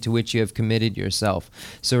everything to which you have committed yourself.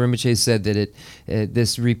 So Rinpoche said that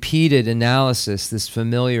this repeated analysis, this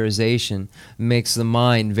familiarization, makes the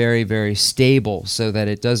mind very, very stable so that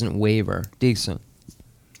it doesn't waver. Diksun.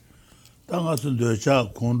 Less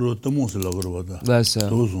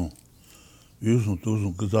so.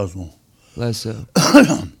 Less so.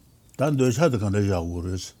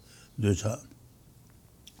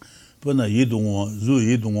 Pena yidungwa, zu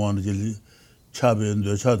yidungwa na chabe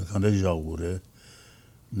ndo chat kanda jagure.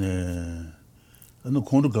 Ne anu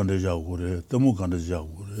kondu kanda jagure, tamu kanda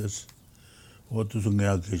jagure. What to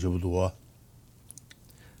ngaya keshabudwa.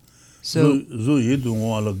 So zu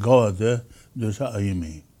yidungwa la gawa de ndo cha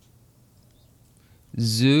ayimi.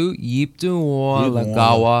 Zu yipdungwa la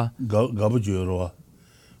gawa gabu jero.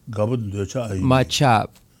 Gabu ndo cha ayimi. Ma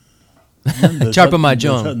chap. Charpa ma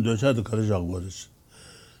jong. Ndo cha kanda jagure.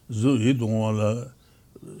 Zu yidungwa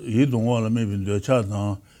la maybe ndo cha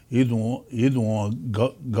na yidungwa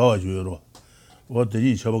gawa jero. What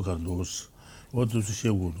the chaba kandos. What to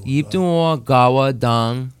shegu. Yipdungwa gawa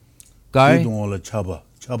dang. Gai. Yidungwa la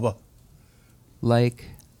chaba. Like,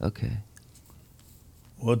 okay.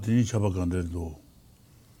 What the chaba kandelo.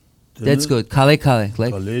 That's good. Kale. Like kale.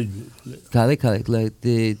 Like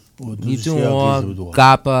the yipdungwa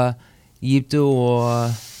gapa,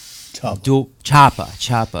 yipdungwa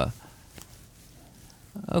chapa.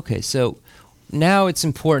 Okay, so now it's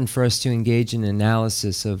important for us to engage in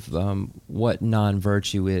analysis of what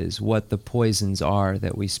non-virtue is, what the poisons are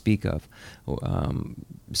that we speak of.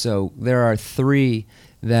 So there are three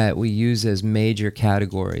that we use as major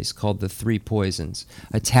categories called the three poisons: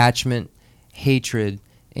 attachment, hatred,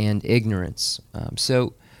 and ignorance.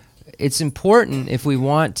 So it's important, if we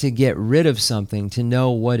want to get rid of something, to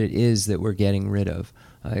know what it is that we're getting rid of.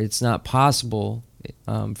 It's not possible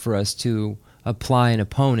for us to apply an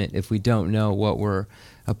opponent if we don't know what we're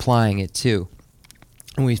applying it to.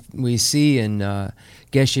 And we see in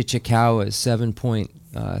Geshe Chikawa's 7-point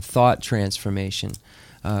thought transformation,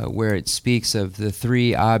 where it speaks of the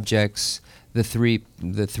 3 objects, the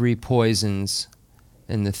three poisons,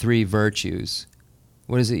 and the 3 virtues.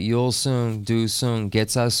 What is it? Yulsung, Dusung,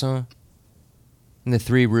 Getsasung? And the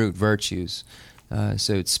 3 root virtues.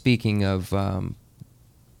 So it's speaking of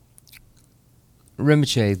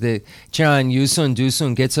Rinpoche, the Chan Yusung,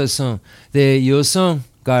 Dusung, Getsasung, the Yusung,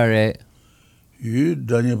 Gare.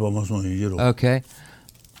 Okay.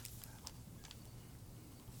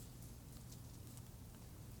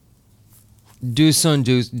 Dusung,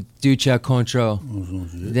 Ducha Control.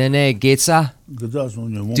 Dene Getsa?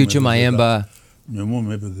 Ducha Mayemba.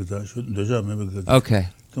 Okay.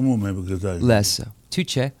 Less so.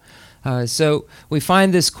 Tuche. So we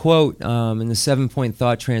find this quote in the 7-point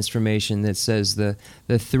thought transformation that says the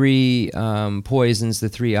 3 poisons, the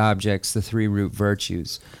 3 objects, the 3 root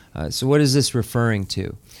virtues. So what is this referring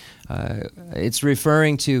to? It's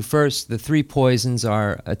referring to, first, the 3 poisons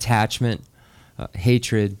are attachment,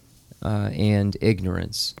 hatred, and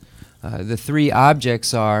ignorance. The 3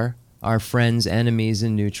 objects are our friends, enemies,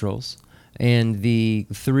 and neutrals. And the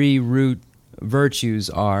 3 root virtues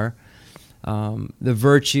are the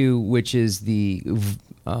virtue which is the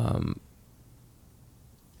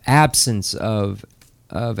absence of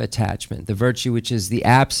attachment, the virtue which is the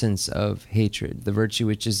absence of hatred, the virtue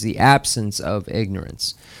which is the absence of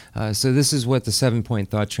ignorance. So this is what the 7-point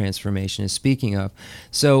thought transformation is speaking of.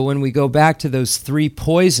 So when we go back to those 3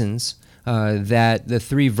 poisons, that the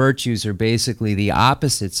 3 virtues are basically the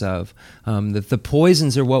opposites of. The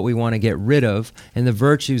poisons are what we want to get rid of, and the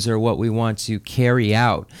virtues are what we want to carry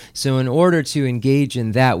out. So in order to engage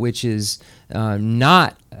in that which is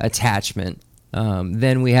not attachment,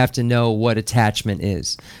 then we have to know what attachment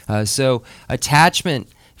is. So attachment,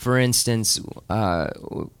 for instance,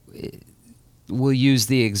 we'll use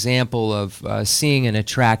the example of seeing an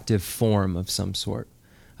attractive form of some sort.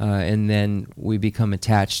 And then we become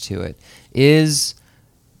attached to it. Is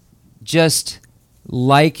just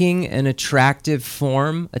liking an attractive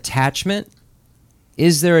form attachment?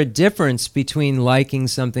 Is there a difference between liking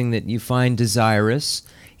something that you find desirous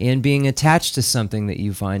and being attached to something that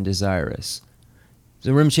you find desirous?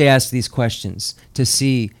 So Rinpoche asked these questions to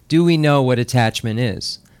see, do we know what attachment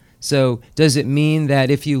is? So does it mean that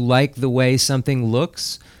if you like the way something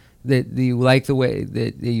looks, that you like the way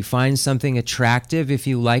that you find something attractive, if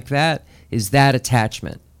you like that, is that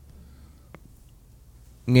attachment?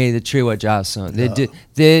 Ngay the triwa jason. The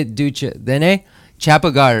ducha dene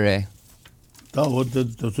chapagare.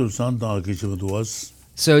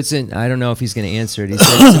 So it's I don't know if he's going to answer it. He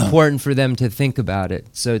said it's important for them to think about it.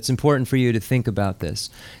 So it's important for you to think about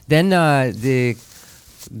this. Then the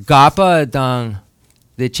gapa dang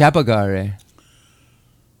the chapagare.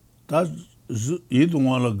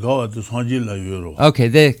 Okay,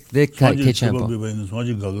 the Chenmo.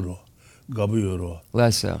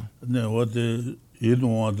 Less so.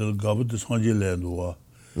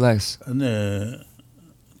 Less.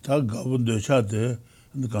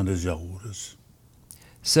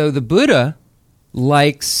 So the Buddha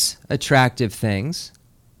likes attractive things,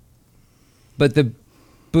 but the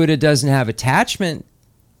Buddha doesn't have attachment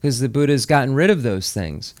because the Buddha's gotten rid of those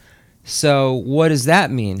things. So what does that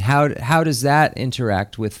mean? How does that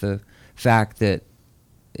interact with the fact that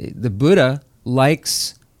the Buddha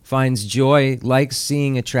finds joy, likes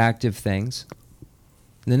seeing attractive things?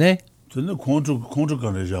 So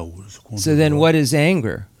then what is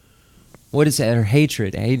anger? What is that, or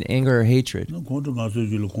hatred? Anger or hatred?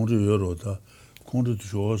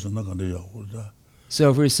 So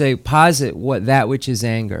if we say posit that which is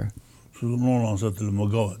anger.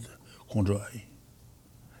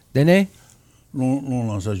 Dene?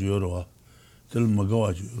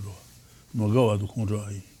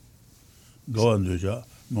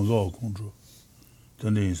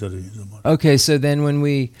 Okay, so then when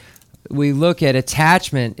we look at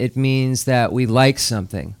attachment, it means that we like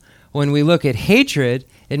something. When we look at hatred,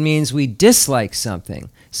 it means we dislike something.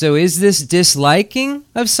 So is this disliking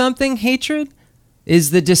of something hatred?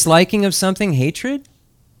 Is the disliking of something hatred?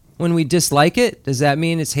 When we dislike it, does that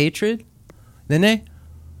mean it's hatred? Dene?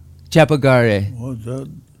 Chapagare.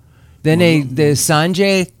 Then the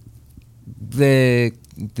Sanjay, the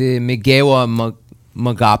Migewa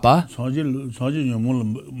Magapa.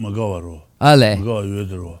 Ale.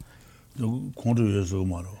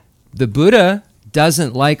 The Buddha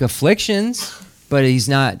doesn't like afflictions, but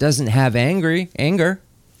doesn't have anger.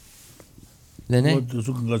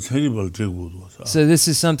 So this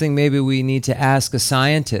is something maybe we need to ask a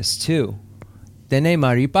scientist too. Dene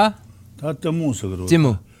maripa? 다 때문 속으로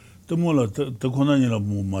Timu. 때문라 때코나니라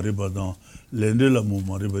뭐 말이바다 렌데라 뭐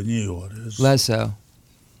말이바니 요레스 Leso.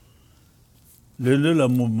 렌데라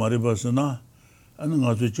뭐 말이바스나 아는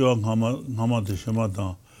가서 저 하마도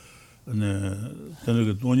셔마다 네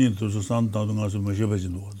저녁에 돈이 도서 산다도 가서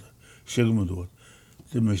마셔봐진도 세금도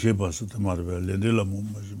마셔봐서 더 말이바 렌데라 뭐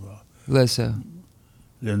마셔봐 Leso.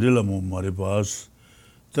 렌데라 뭐 말이바스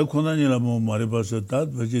때코나니라 뭐 말이바스 다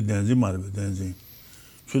버지 댄지 말이바 댄지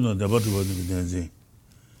춘나 대바도 버지 댄지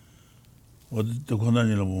어디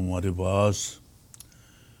때코나니라 뭐 말이바스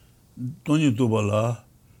돈이 또 발라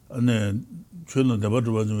안에 춘나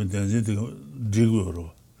대바도 버지 댄지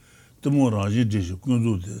지고로 또 라지 지시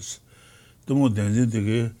군주데스 또 댄지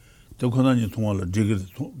되게 때코나니 통화를 지게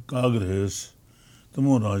가그레스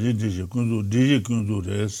또 라지 지시 군주 지지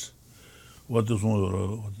군주데스 what is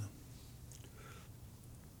on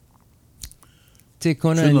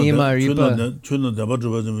Tikona ni maripa. 춘나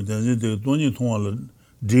대바도 버지 댄지 되게 돈이 통화를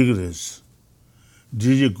지그레스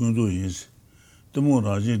지지 군주인스 또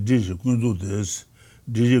라지 지시 군주데스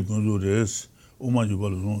지지 군주데스 오마지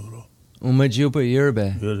발로 Umajupa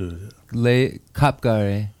yerbe. Le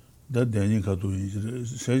kapgare. 다 대니 가도 이제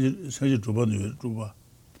세지 주반이 주바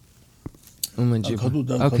Umajupa. 가도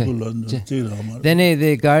다 Okay. 가도 제일 아마 Dene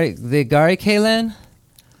the gari kalen?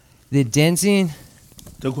 The Tenzin?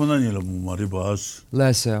 대코나니라 뭐 말이 바스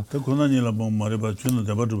Leso. 대코나니라 뭐 말이 바 주는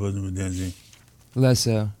대바도 바좀 된지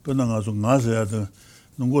Leso. 그나 가서 가서야 돼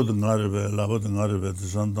누구도 나르베 라바도 나르베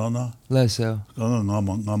산다나 Leso. 가가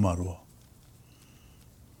나마로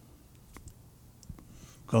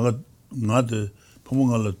가가 나데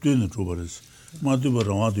포몽알라 뛰는 줘버렸어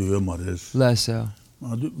마두버랑 와도 왜 말했어 Leso.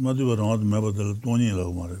 마두버랑 와도 매버들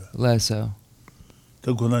돈이라고 말해 Leso.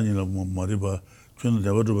 대코나니라 뭐 말이 바 주는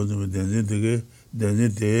대바도 바좀 된지 되게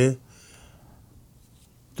된지 대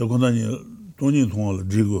대코나니 돈이 통화를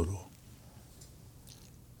지고로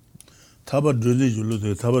타바 드르지 줄로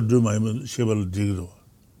돼 타바 드르마이면 쉐발 지고로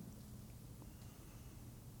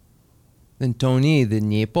Then Tony the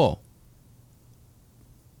Niepo.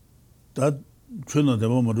 다 주는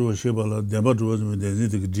대바마로 쉐발라 대바도 바좀 된지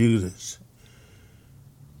되게 지그레스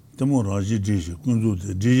때문 라지 지시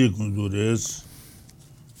군주데 지지 군주레스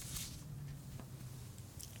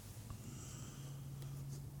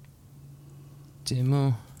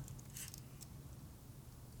Demo.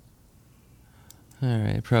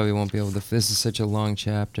 Alright, probably won't be able to. This is such a long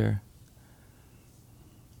chapter.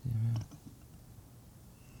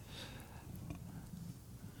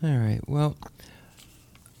 Alright, well.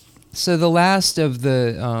 So the last of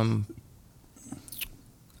the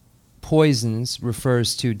poisons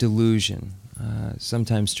refers to delusion,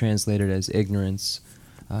 sometimes translated as ignorance.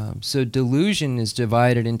 So delusion is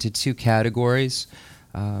divided into two categories.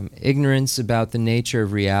 Ignorance about the nature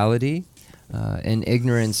of reality, and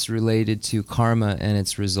ignorance related to karma and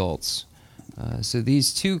its results. So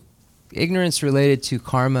these two, ignorance related to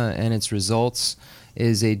karma and its results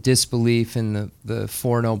is a disbelief in the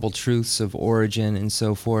Four Noble Truths of origin and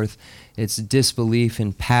so forth. It's disbelief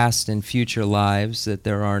in past and future lives, that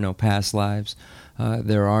there are no past lives,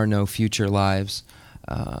 there are no future lives.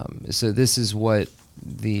 So this is what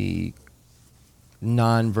the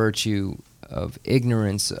non-virtue of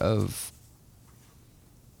ignorance of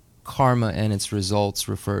karma and its results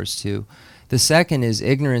refers to. The second is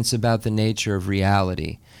ignorance about the nature of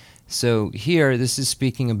reality. So here, this is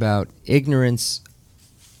speaking about ignorance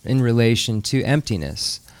in relation to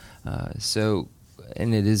emptiness.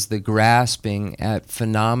 And it is the grasping at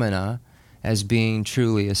phenomena as being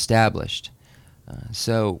truly established.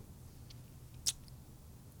 So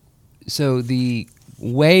the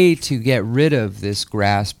way to get rid of this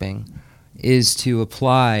grasping is to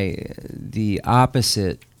apply the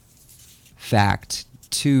opposite fact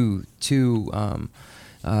to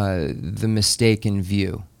the mistaken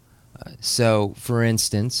view. So, for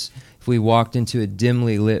instance, if we walked into a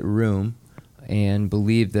dimly lit room and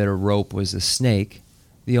believed that a rope was a snake,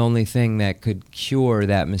 the only thing that could cure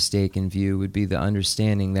that mistaken view would be the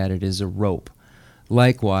understanding that it is a rope.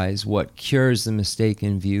 Likewise, what cures the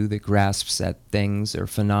mistaken view that grasps at things or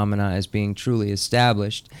phenomena as being truly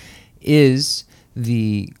established is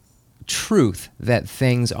the truth that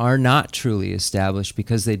things are not truly established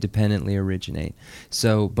because they dependently originate.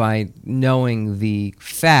 So by knowing the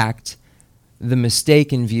fact, the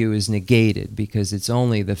mistaken view is negated because it's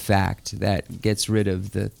only the fact that gets rid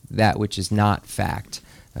of that which is not fact,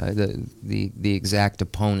 the exact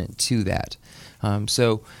opponent to that.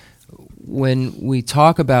 So when we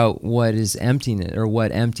talk about what is emptiness or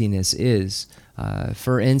what emptiness is,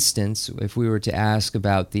 for instance, if we were to ask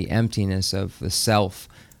about the emptiness of the self,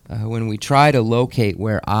 when we try to locate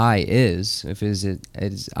where I is,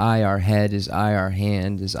 is I our head, is I our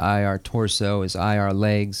hand, is I our torso, is I our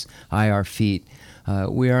legs, I our feet,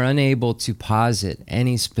 we are unable to posit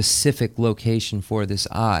any specific location for this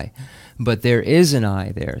I. But there is an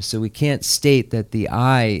I there, so we can't state that the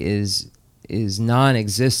I is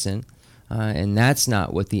non-existent, and that's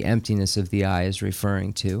not what the emptiness of the I is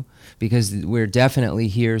referring to, because we're definitely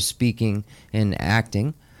here speaking and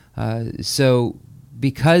acting. So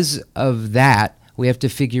because of that, we have to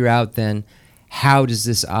figure out then, how does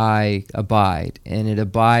this I abide? And it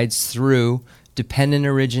abides through dependent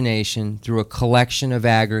origination, through a collection of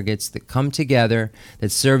aggregates that come together, that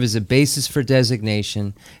serve as a basis for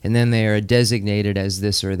designation, and then they are designated as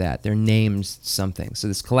this or that. They're named something. So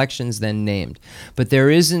this collection is then named. But there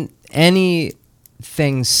isn't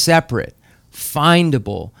anything separate,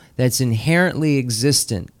 findable, that's inherently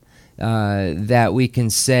existent, that we can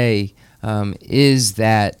say is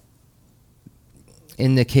that,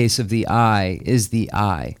 in the case of the I, is the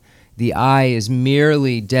I. The I is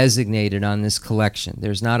merely designated on this collection.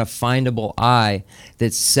 There's not a findable I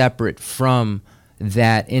that's separate from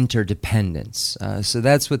that interdependence. So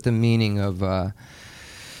that's what the meaning of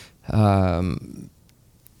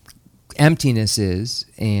emptiness is,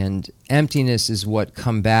 and emptiness is what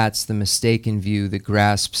combats the mistaken view that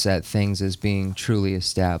grasps at things as being truly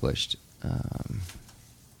established.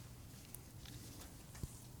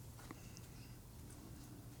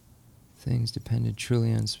 Things depended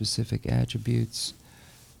truly on specific attributes.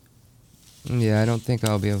 Yeah, I don't think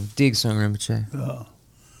I'll be able to dig some Rinpoche. Yeah.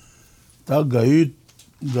 Ta gayu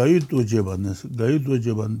to jebanes, gayu to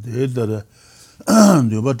jeban de dara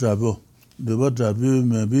deba trabu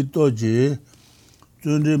maybe to je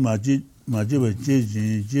tunde maji ba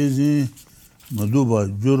jeji maduba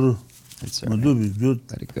jur madubi jur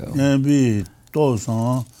let it go. Maybe to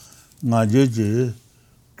san ngajeje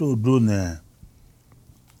to dune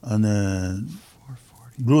ane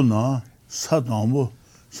Bruna satambu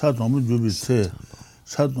jubitse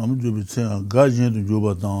gajin to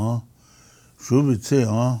jubatan shubitse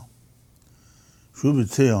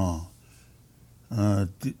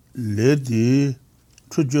ledi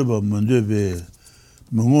chujuba mundebe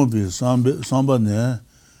mungobi samba ne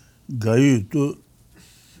gayu to.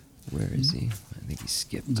 Where is he? I think he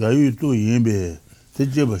skipped. Gayu to yimbe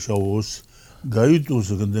tejeba shawos gayu to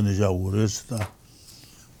sekandene shawores ta.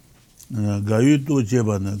 Gayu to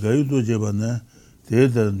jebane the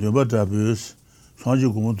deba tabus sanji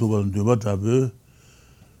kumu to ban deba tabu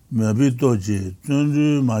maybe to je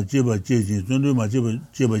tundu majeba jeji tundu majeba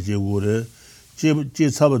jeba jegore je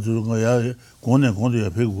saba to ya kone ya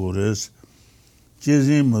pegores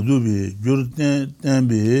jezi madubi jurten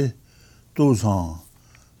tembe to san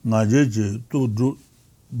ngajeje to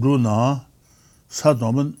druna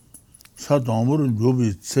sadomur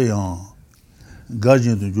jobi tseyan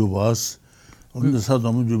gajin to jubas on the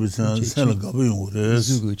sadam jubis sel gabu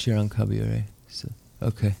Zugu chiran kabure. So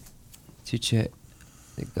okay. Chiche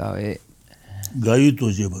the gawe gayu to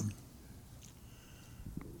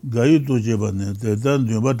jeban the dan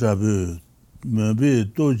deba tabu maybe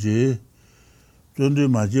to je tundu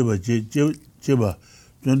majeba jeba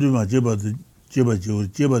tundu majeba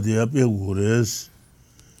jeba de ape gores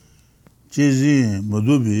jezi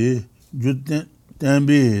madubi juten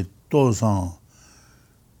tembi to san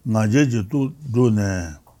ngajeje tu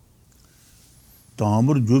dune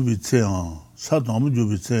tamur jubi tsean sa tamur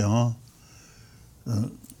jubi tsean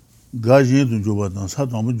gajin tu jubatan sa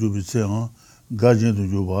tamur jubi tsean gajin tu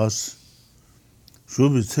jubas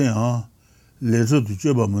jubi tsean leso tu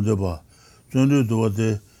jeba mundeba tundu to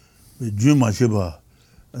wate juma sheba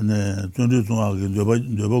ne tundu to age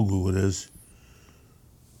deba gugures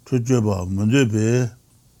tu jeba mundebe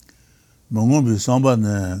mongobi samba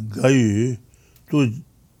ne gayu tu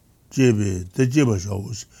jebe te jeba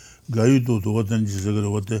shawus gayu to watan jisagara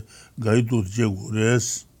wate gayu to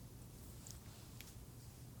jegures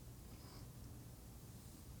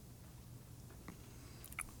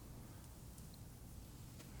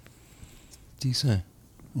decent.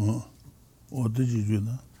 What did you do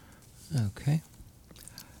now? Okay.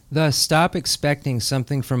 Thus, stop expecting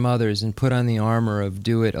something from others and put on the armor of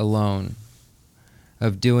doing it alone.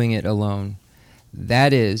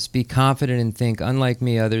 That is, be confident and think, unlike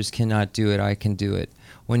me, others cannot do it, I can do it.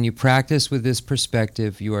 When you practice with this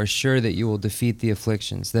perspective, you are sure that you will defeat the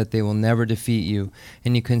afflictions, that they will never defeat you,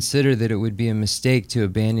 and you consider that it would be a mistake to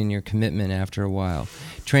abandon your commitment after a while.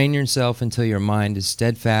 Train yourself until your mind is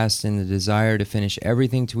steadfast in the desire to finish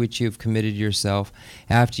everything to which you have committed yourself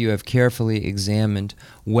after you have carefully examined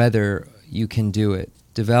whether you can do it,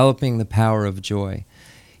 developing the power of joy.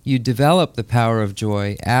 you develop the power of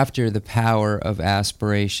joy after the power of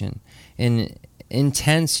aspiration. An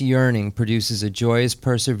intense yearning produces a joyous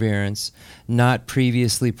perseverance not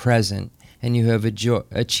previously present, and you have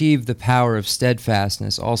achieved the power of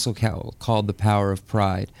steadfastness, also called the power of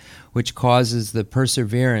pride, which causes the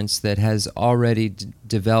perseverance that has already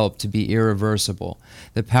developed to be irreversible.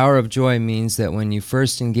 The power of joy means that when you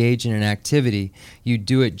first engage in an activity, you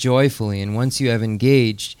do it joyfully, and once you have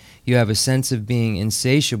engaged, you have a sense of being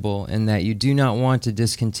insatiable and that you do not want to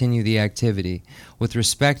discontinue the activity. With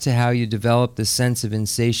respect to how you develop the sense of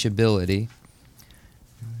insatiability,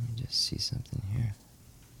 let me just see something here.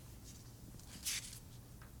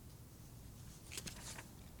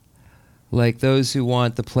 Like those who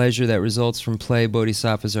want the pleasure that results from play,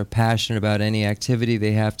 bodhisattvas are passionate about any activity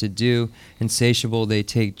they have to do. Insatiable, they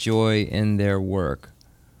take joy in their work.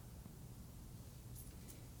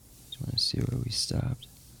 Just want to see where we stopped.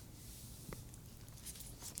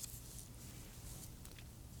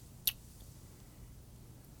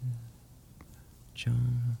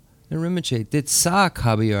 The Rinpoche, did sa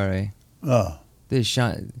kabiyare? Did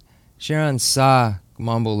Sharon sa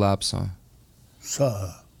mambo lapsang?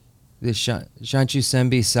 Sa. The Shanchu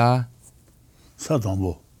Sembi Sa? Sa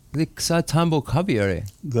tambo. The Sa tambo kabiyare.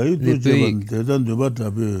 Gai to jeban dedan deba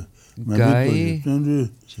tabe. Gai.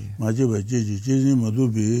 Majeba jeji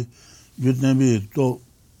madubi. Jutnabi to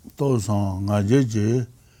san ngajeje.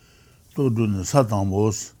 To dun sa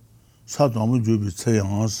tambos. Sa tambo jubi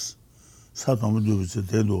tseyans. Sa tambo jubi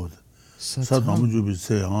tsedo. Sa tambo jubi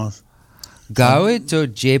tseyans. Gawe to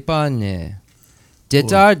jepa ne.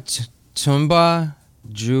 Deta tumba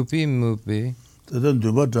Jupi mupi. Tadan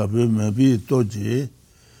duba tabi mabi toji.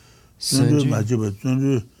 Tundu majiba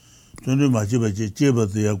jeba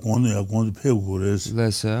ya kondo pegures.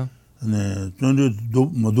 Lesa. Tundu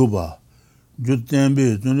maduba.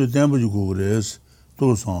 Tundu tembo jugures.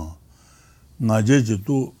 Tosan. Ngajeji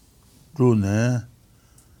tu ne.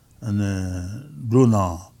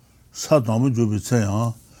 Duna. Satamu jubi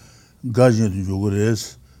tseyan. Gajin tu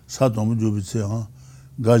jugures. Satamu jubi tseyan.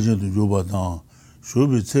 Gajin tu jubatan.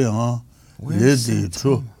 Shubi tseyan, ledi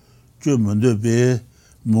tru, ju mendo be,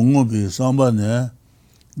 mungu be samba ne,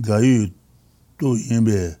 gayu tu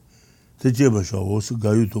yinbe, te jeba shawos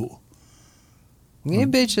gayu tu. Nge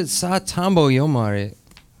bechet sa tambo yomare.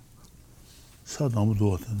 Sa tambo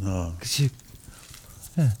tu wata na.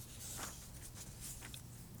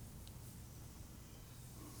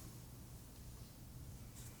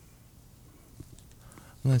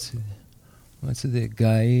 What's the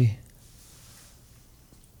guy?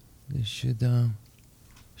 The Shudam,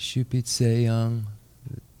 Shupitseyang,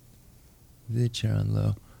 the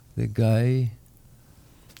Charanlo, the guy.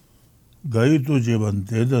 Gai to jeban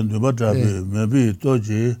dedan duba tabi, maybe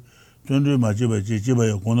toji, tundu majiba jiba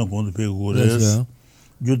ya kondo pegures.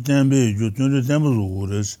 Jutembe, jutundu tembo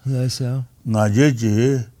gures.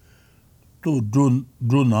 Ngajeji, tu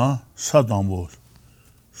druna, satambos.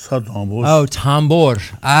 Oh, tambor.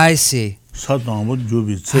 I see. I see.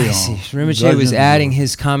 Rinpoche was adding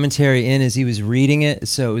his commentary in as he was reading it,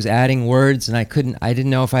 so it was adding words, and I didn't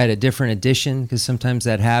know if I had a different edition, because sometimes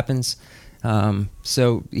that happens.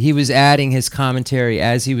 So he was adding his commentary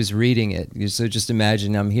as he was reading it. So just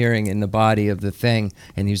imagine I'm hearing in the body of the thing,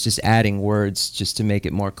 and he was just adding words just to make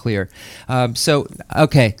it more clear. So,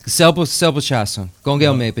 okay, Selbo Chason,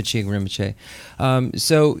 Gongel Me Pachig Rinpoche.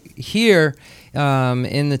 So here,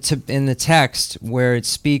 in the text where it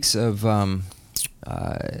speaks of, I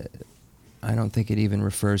don't think it even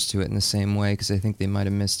refers to it in the same way, because I think they might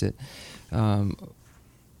have missed it.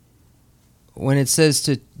 When it says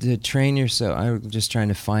to train yourself, I'm just trying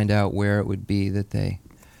to find out where it would be that they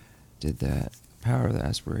did that. Power of the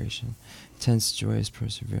aspiration, tense, joyous,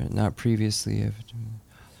 perseverance, not previously ever,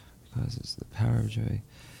 because it's the power of joy.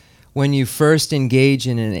 When you first engage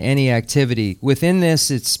in any activity, within this,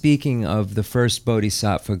 it's speaking of the first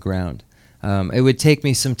bodhisattva ground. It would take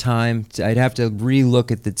me some time. I'd have to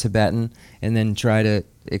re-look at the Tibetan and then try to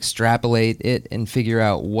extrapolate it and figure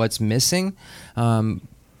out what's missing.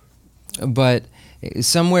 But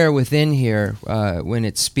somewhere within here, when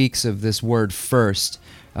it speaks of this word first,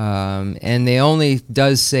 and they only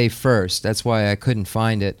does say first, that's why I couldn't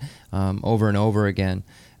find it over and over again.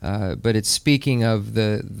 But it's speaking of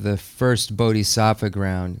the first bodhisattva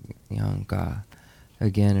ground, Yangka,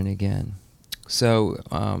 again and again. So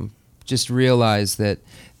just realize that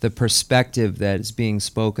the perspective that is being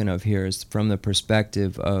spoken of here is from the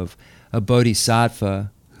perspective of a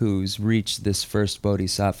bodhisattva who's reached this first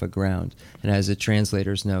bodhisattva ground. And as a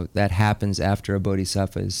translator's note, that happens after a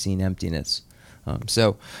bodhisattva has seen emptiness.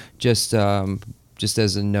 So just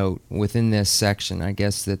as a note, within this section, I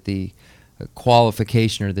guess that the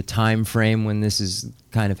qualification or the time frame when this is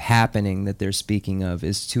kind of happening that they're speaking of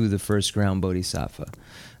is to the first ground bodhisattva.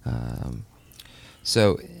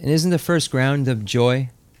 So, and isn't the first ground of joy?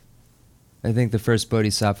 I think the first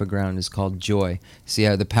bodhisattva ground is called joy. See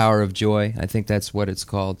how the power of joy? I think that's what it's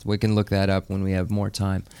called. We can look that up when we have more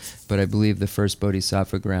time. But I believe the first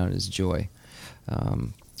bodhisattva ground is joy. I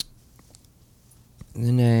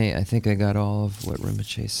think I got all of what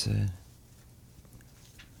Rinpoche said.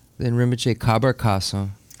 Then Rinpoche kabar kaso.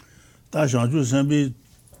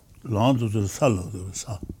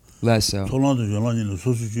 Less so.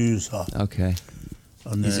 Okay.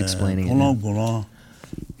 He's explaining it now.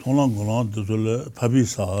 Less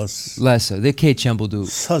so. The ke chambudu.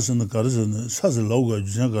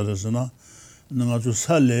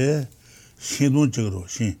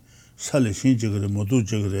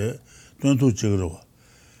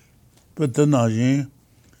 But then I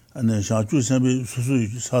and then Shaju Sembi Susu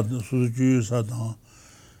Satan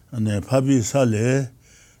and then Papi Sale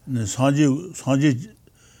and then Sanji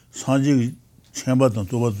Chamberton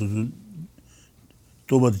Toba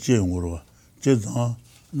Jengurva. Jetan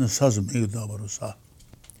and the Sas make Dabarusa.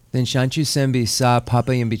 Then Shanchu Sembi sa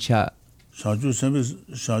Papa Yambicha. Shaju Sembi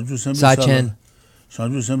Sachen.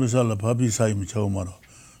 Shaju Sembi Sala Papi Saim Chaumara.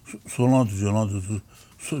 Solan to Jolan to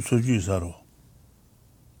Soju Saro.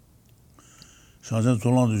 Shansen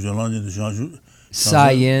Solan to Jolan to Shanju.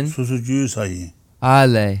 Sayin. Susuju Sayin.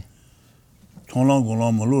 Ale. Tonlan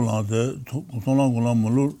Golan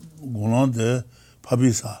Golan de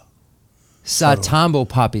Papisa. Sa Tambo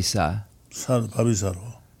Papisa. Sa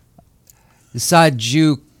Papisaro. Sa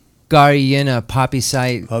Ju Gariyena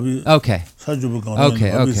Papisai. Okay. Okay.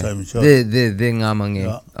 The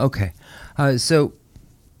Ngamange. Okay. So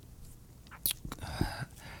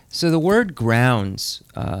the word grounds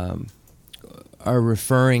are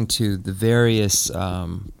referring to the various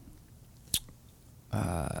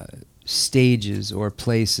stages or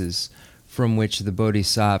places from which the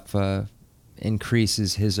bodhisattva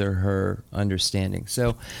increases his or her understanding.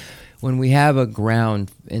 So when we have a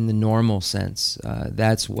ground in the normal sense,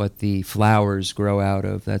 that's what the flowers grow out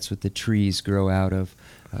of, that's what the trees grow out of.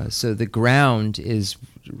 So the ground is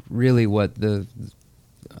really what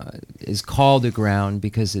is called a ground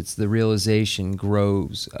because it's the realization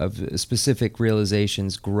grows of specific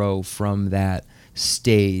realizations grow from that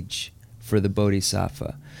stage for the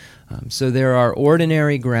bodhisattva. So there are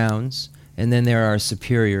ordinary grounds and then there are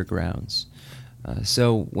superior grounds.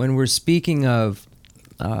 So when we're speaking of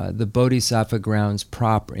the bodhisattva grounds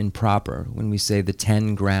proper, when we say the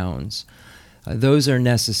 10 grounds, those are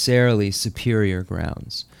necessarily superior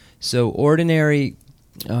grounds. So ordinary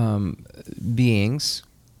beings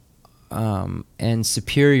and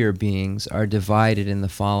superior beings are divided in the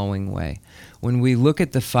following way. When we look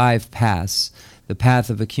at the 5 paths, the path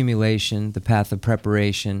of accumulation, the path of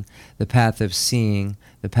preparation, the path of seeing,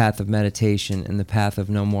 the path of meditation, and the path of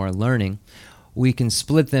no more learning, we can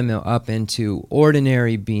split them up into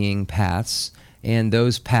ordinary being paths and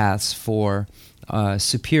those paths for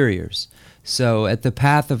superiors. So at the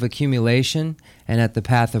path of accumulation and at the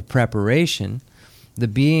path of preparation, the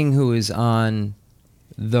being who is on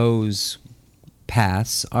those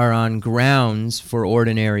paths are on grounds for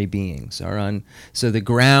ordinary beings, so the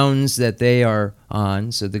grounds that they are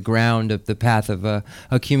on, so the ground of the path of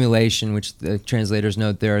accumulation, which the translators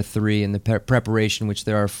note there are 3, and the preparation, which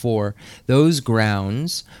there are 4, those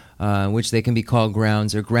grounds, which they can be called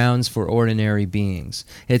grounds, are grounds for ordinary beings.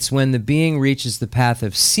 It's when the being reaches the path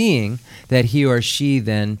of seeing that he or she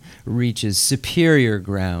then reaches superior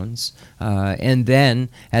grounds, and then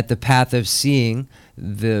at the path of seeing,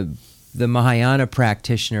 the Mahayana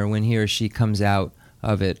practitioner, when he or she comes out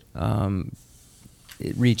of it,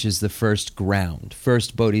 it reaches the first ground,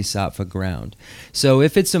 first bodhisattva ground. So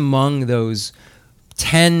if it's among those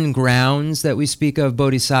 10 grounds that we speak of,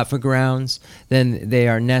 bodhisattva grounds, then they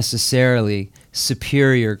are necessarily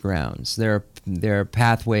superior grounds. There are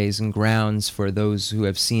pathways and grounds for those who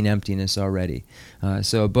have seen emptiness already.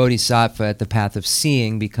 So a bodhisattva at the path of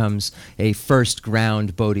seeing becomes a first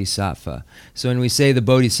ground bodhisattva. So when we say the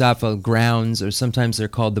bodhisattva grounds, or sometimes they're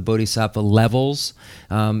called the bodhisattva levels,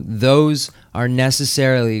 those are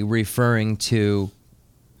necessarily referring to,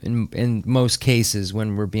 in most cases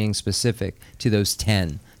when we're being specific, to those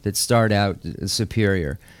 10 that start out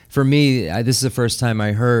superior. For me, this is the first time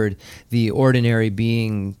I heard the ordinary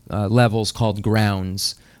being levels called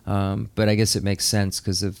grounds, but I guess it makes sense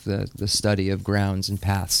because of the study of grounds and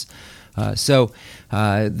paths. So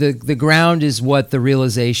the ground is what the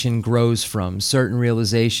realization grows from. Certain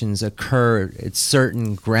realizations occur at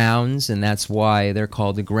certain grounds, and that's why they're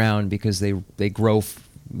called the ground, because they grow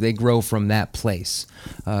they grow from that place.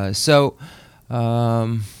 So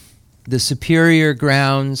the superior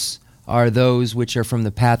grounds are those which are from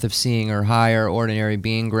the path of seeing or higher. Ordinary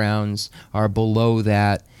being grounds are below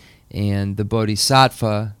that, and the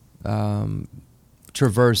bodhisattva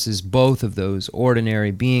traverses both of those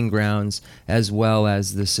ordinary being grounds as well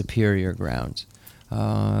as the superior grounds.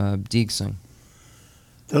 Digsung.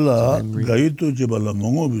 Tela gaitu jibala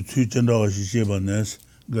mongo bitu chenda shi jebanes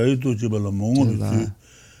gaitu jibala mongo bitu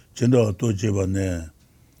chenda to jebane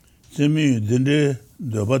semi dinde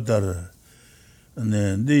de batar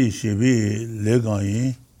ne di shibi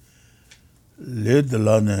legai le de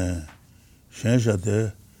la ne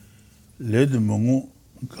shenshate le de mongo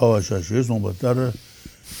kawasha she son batar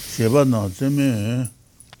shebana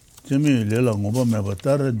semi le la ngoba me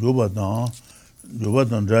batar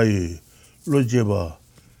jobadan dai lo jeba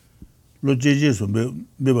lo jeje so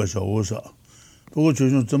be ba sha osa to cho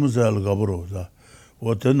cho tsam sa al gabro sa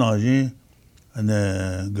wo te na jin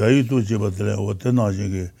ane gai to je ba de wo te na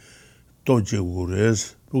jin ge to je wo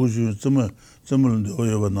res to cho tsam lo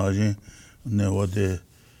yo ba na jin ne wo te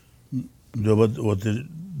do ba wo te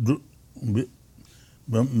be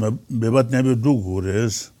ba ne be du go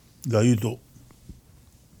res gai to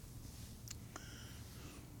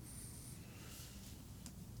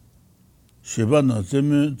Shibana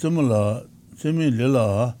semi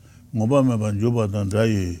lela ngoba me ban joba dan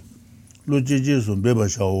dai lo jeje so beba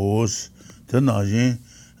shaos tenajin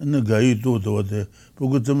ne gai to de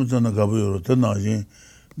pogo tsana gabo yo tenajin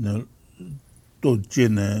ne to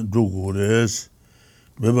jene dugures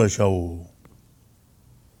beba shao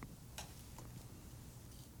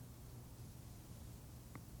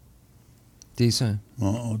Decent.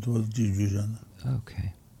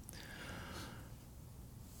 Okay.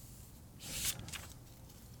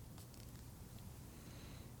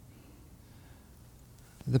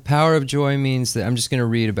 The power of joy means that, I'm just going to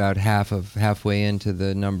read about halfway into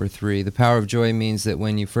the number 3. The power of joy means that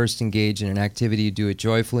when you first engage in an activity, you do it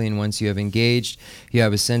joyfully, and once you have engaged, you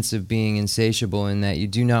have a sense of being insatiable in that you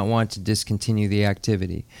do not want to discontinue the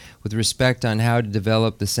activity. With respect on how to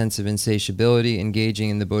develop the sense of insatiability, engaging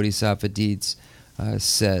in the bodhisattva deeds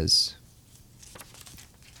says,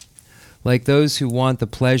 like those who want the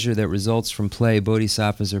pleasure that results from play,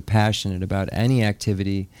 bodhisattvas are passionate about any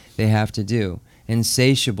activity they have to do.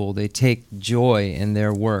 Insatiable, they take joy in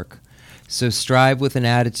their work. So strive with an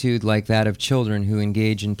attitude like that of children who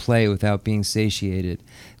engage in play without being satiated.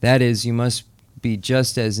 That is, you must be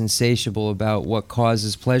just as insatiable about what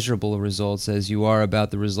causes pleasurable results as you are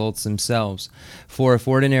about the results themselves. For if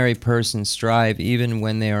ordinary persons strive even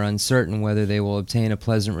when they are uncertain whether they will obtain a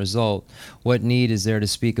pleasant result, what need is there to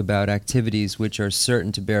speak about activities which are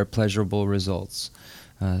certain to bear pleasurable results?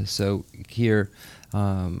 So here,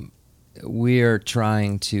 we're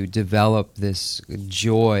trying to develop this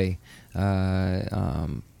joy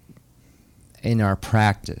in our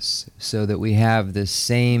practice so that we have the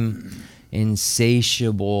same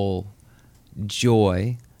insatiable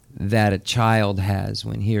joy that a child has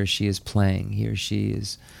when he or she is playing. He or she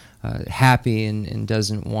is happy and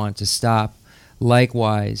doesn't want to stop.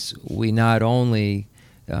 Likewise, we not only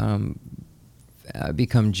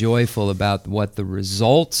become joyful about what the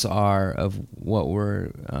results are of what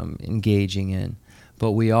we're engaging in,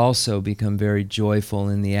 but we also become very joyful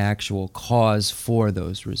in the actual cause for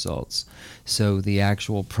those results. So the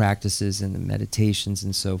actual practices and the meditations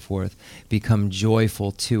and so forth become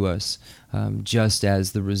joyful to us, just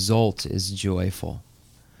as the result is joyful.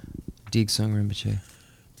 Digsung Rinpoche.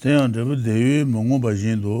 Tenyan debu dewi mongoba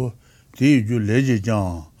jindo, di ju leje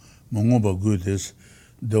jang mongoba gu des.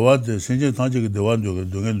 Dewa de senje tangje ke dewa ndoge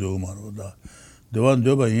dongen dogo maro da. Dewa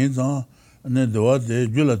ndoba yin zang, ane dewa de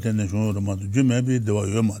jula tenne shungo rama do, ju mebi dewa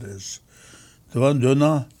yo mares. Dewa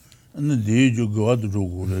ndona, ane di ju gawa do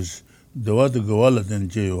rogo res. Dewa de gawa la tenne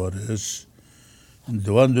che yo res.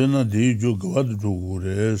 Dewa ndona di ju gawa do rogo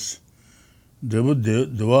res. Debu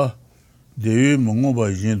dewa dewi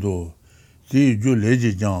mongoba jindo, di ju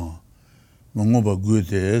leje jang mongoba gu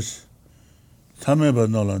des. Tame ba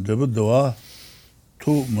nalan debu dewa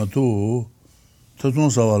tu matu tazun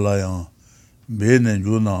sawa la yang be ne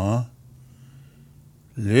ju na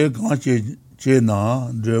le gan che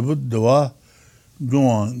na debu dewa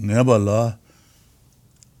juwa ngeba la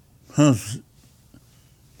hansu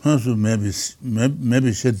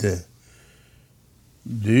mebi shete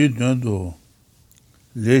de do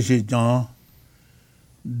le shi jang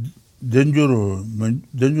denjuro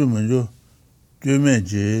menjo tume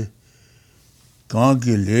je gan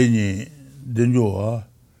ki le ni denjoa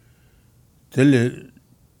tele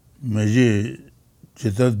meje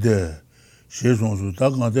cheta de she son su ta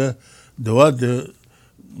kan de dewa de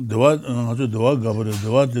dewa gabare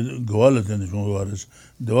dewa gawala tene chungwares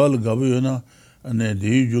dewa gabayona ane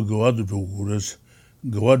deyu ju gawadu chugures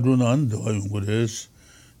gawadu na an dewa yungures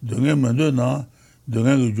denge mendo na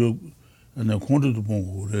denge ju ane kontu tu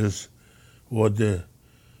pongures wade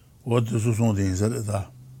susung de insare da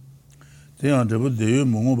teyan debu deyu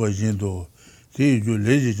mungu ba jindo deyu ju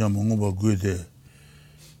leji chan mungu ba guide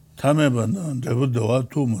tame ba na debu dewa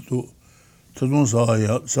tu mutu tuzung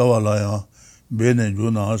sawa la ya bene ju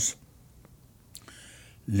nas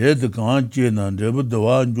le de kan che na debu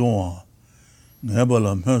dewa jungwa ngeba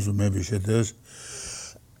la mhensu mebi shedes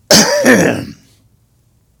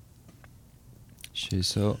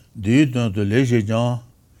so di tan de leje jan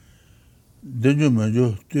denju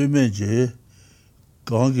menjo tume je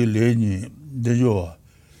kan ki le ni denjo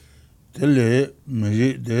tele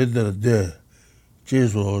meji de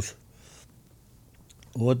Jesus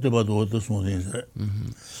what about what the son is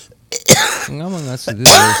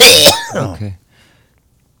okay.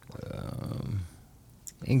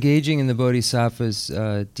 Engaging in the Bodhisattva's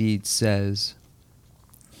deed says,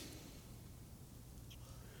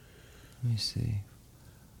 let me see.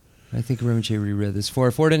 I think Rinpoche reread this. For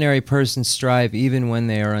if ordinary persons strive even when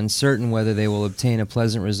they are uncertain whether they will obtain a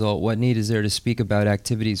pleasant result, what need is there to speak about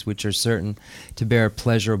activities which are certain to bear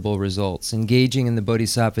pleasurable results? Engaging in the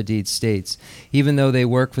Bodhisattva deed states, even though they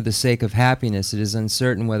work for the sake of happiness, it is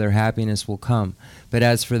uncertain whether happiness will come. But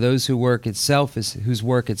as for those whose work itself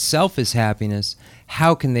is happiness,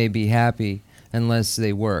 how can they be happy unless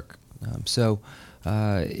they work?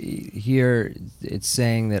 Here it's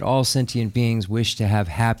saying that all sentient beings wish to have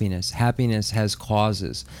happiness. Happiness has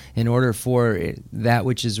causes. In order for that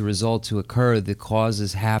which is a result to occur, the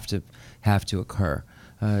causes have to occur.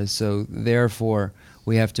 So therefore,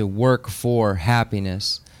 we have to work for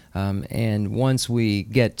happiness. And once we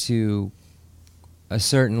get to a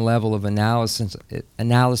certain level of analysis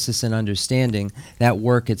and understanding, that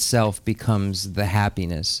work itself becomes the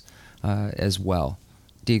happiness as well.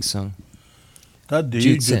 Digsung. So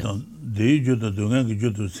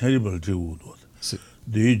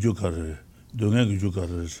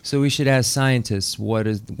we should ask scientists, what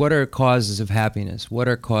are causes of happiness? What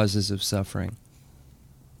are causes of suffering?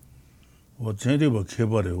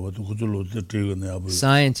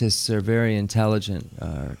 Scientists are very intelligent,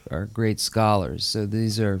 are great scholars. So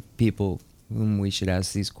these are people whom we should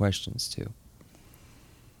ask these questions to.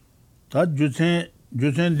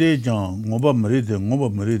 Jusen de jang ngoba marite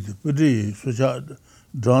pudi socha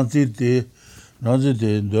dranzi de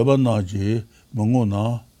ndoba naji mongo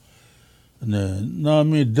na ne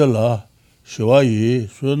nami dela shwayi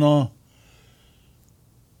sona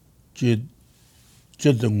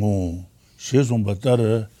chedengo sheson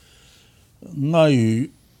batare ngai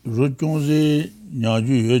rochonze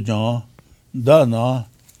nyaju ye jang dana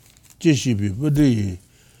chishibi pudi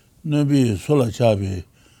nabi sola chabi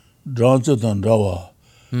Dranza dan rawa.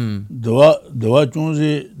 Dewa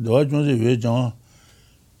chungzi we jang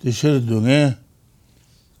de shir dunge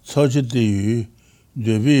chachi de yu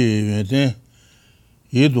debi yuen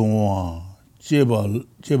yi dongwa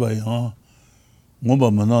jeba yang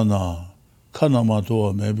ngoba manana kana ma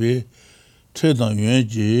to mebi che dan yuen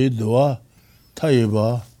ji dewa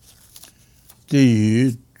taiba de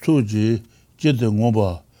yu chuji jide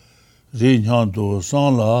ngoba ri nyang do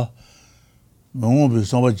sang la Mungu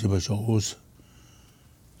samba jiba shawus.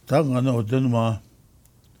 Ta ngana hoten ma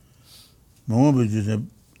mungu jise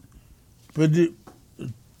pedi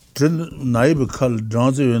ten naib khal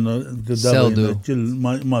dranze yena da chil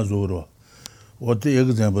ma zoro. What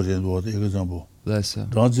example is what example.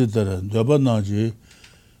 Dranze tara daba naji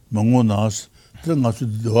mungu nas te ngasu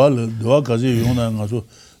doa kazi yona ngasu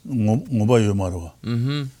ngoba yomarwa.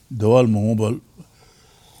 Doal mungu bal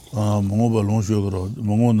lonsho gro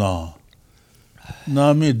mungu na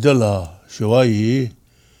Nami dela shwayi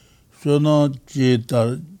sona je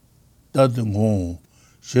ta ngo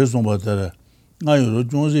sheson batare ngayo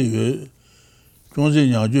jongzi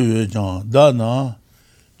nyaju ye jang da na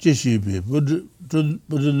jishi bi bud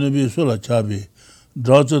nabi sola chabi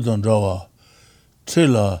draza dan drawa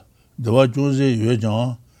chela dewa jongzi ye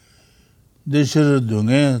jang de shir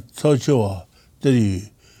dunge chachewa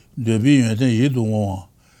deri debi yuen de yi dongwa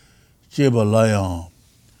jeba layang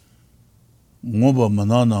ngoba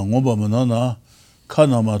manana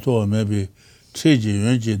kana ma to maybe cheji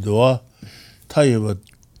yunji doa taiba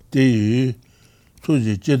de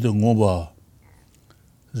chuji jede ngoba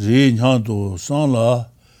ri nyando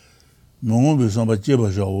sanla mongo samba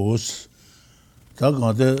jeba jawos ta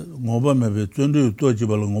gade ngoba maybe tundu to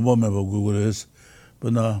jibala ngoba maybe gugures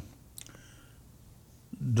bana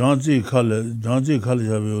janji khale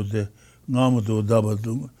jabe ode ngam to daba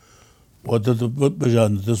what the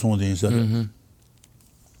bajan this one inside.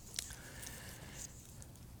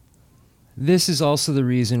 This is also the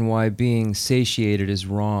reason why being satiated is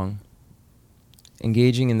wrong.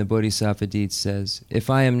 Engaging in the Bodhisattva deed says, if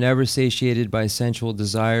I am never satiated by sensual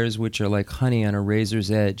desires which are like honey on a razor's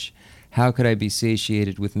edge, how could I be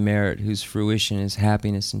satiated with merit whose fruition is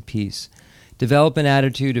happiness and peace? Develop an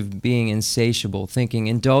attitude of being insatiable, thinking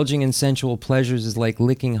indulging in sensual pleasures is like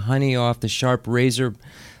licking honey off the sharp blade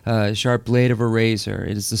of a razor.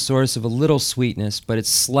 It is the source of a little sweetness, but it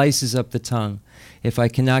slices up the tongue. If I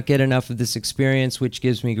cannot get enough of this experience, which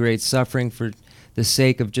gives me great suffering for the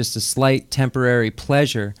sake of just a slight temporary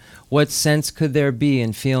pleasure, what sense could there be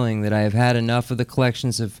in feeling that I have had enough of the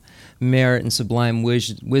collections of merit and sublime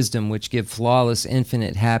wisdom which give flawless,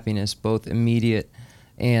 infinite happiness, both immediate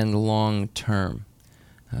and long term?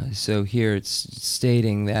 So here it's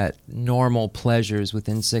stating that normal pleasures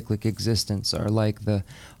within cyclic existence are like the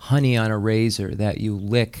honey on a razor that you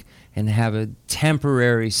lick and have a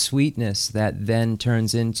temporary sweetness that then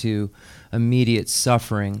turns into immediate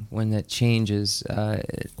suffering when it changes,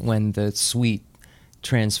 when the sweet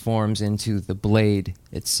transforms into the blade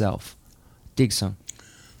itself. Digsung.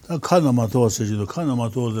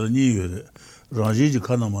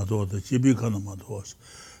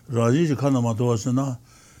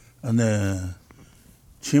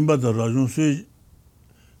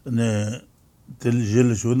 tel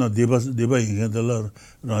jel shuna deba ingen de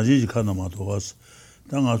raji khana ma to was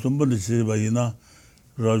tang a sum bun se ba ina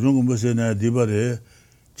rajung gum se na deba re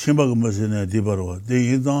chimba gum se na deba ro de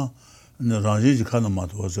yin da raji khana ma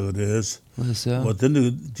to was res wa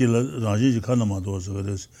den jil raji khana ma to was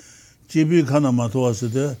res jibi khana ma to was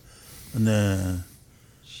de ne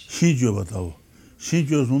신조 바다고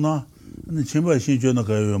신조 소나 chimba 신조 na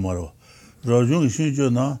ga yo ma ro rajung 신조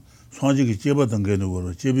na 상지기 제바던 게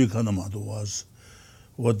누구로 제비 가나마도 와서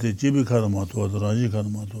어때 제비 가나마도 라지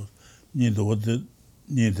가나마도 니도 어때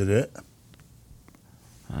니들에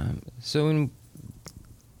So in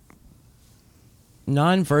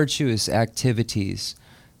non-virtuous activities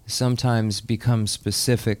sometimes become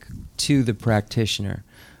specific to the practitioner.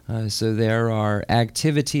 So there are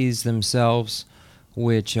activities themselves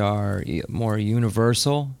which are more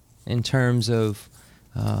universal in terms of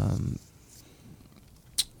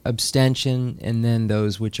abstention, and then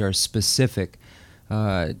those which are specific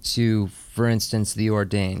to, for instance, the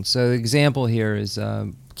ordained. So the example here is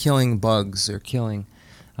killing bugs or killing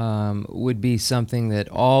would be something that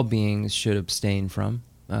all beings should abstain from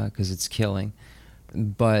because it's killing.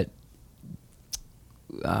 But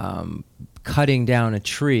cutting down a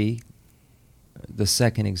tree, the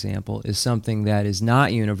second example, is something that is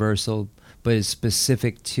not universal but is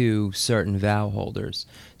specific to certain vow holders.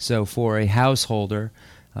 So for a householder,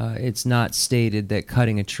 it's not stated that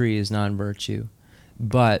cutting a tree is non-virtue,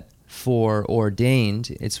 but for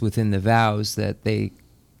ordained, it's within the vows that he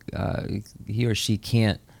or she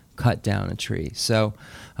can't cut down a tree. So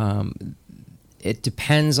it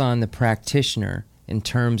depends on the practitioner in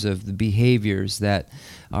terms of the behaviors that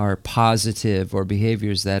are positive or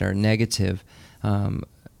behaviors that are negative,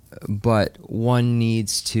 but one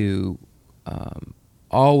needs to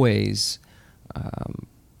always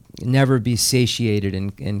never be satiated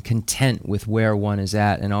and content with where one is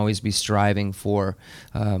at, and always be striving for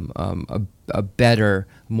a better,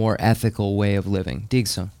 more ethical way of living.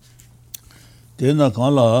 Digsung. Tena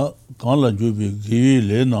kanla jubi giwi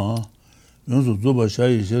le na yonsu zuba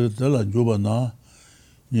shayi shir tala juba na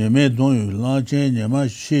nyeme donyu lanchen nyema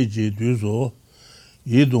shiji duzo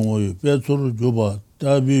yi dongu petsuru juba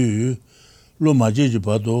tabi yu lo majiji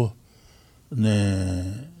pato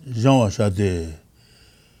ne janwa shade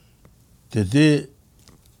Tete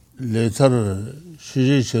le tar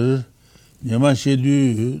shiji shir nyema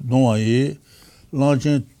shidu donwa yi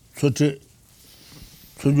lanchen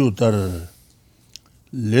tsuju tar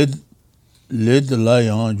led la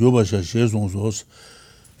yang joba sha she song sos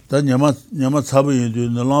ta nyama tsabu yin du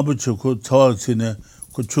na lambu chu ko tsawa tsine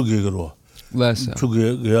ko chuge gro Lesa.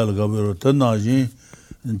 chuge ga la ga bero ta na jin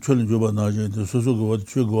chul joba na jin de so go wat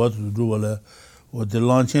chu go wat du wala o de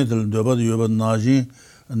lanchen de ba de na jin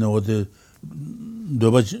ne o de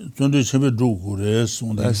doba chundu chebe du ko re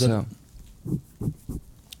song da Lesa.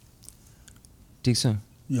 Digsung.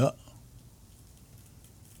 ya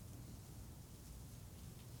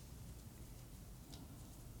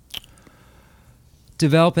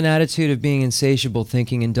Develop an attitude of being insatiable,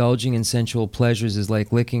 thinking indulging in sensual pleasures is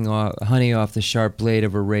like licking honey off the sharp blade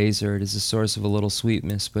of a razor. It is the source of a little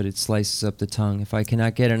sweetness, but it slices up the tongue. If I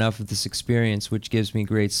cannot get enough of this experience, which gives me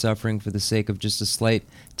great suffering for the sake of just a slight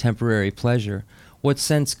temporary pleasure, What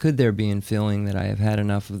sense could there be in feeling that I have had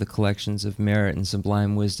enough of the collections of merit and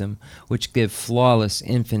sublime wisdom, which give flawless,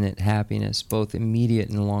 infinite happiness, both immediate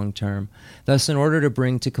and long term? Thus, in order to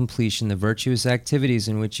bring to completion the virtuous activities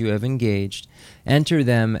in which you have engaged, enter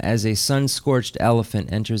them as a sun-scorched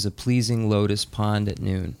elephant enters a pleasing lotus pond at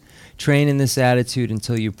noon. Train in this attitude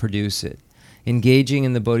until you produce it, engaging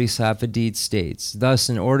in the bodhisattva deed states. Thus,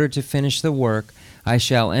 in order to finish the work, I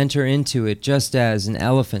shall enter into it just as an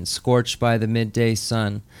elephant scorched by the midday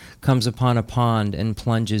sun comes upon a pond and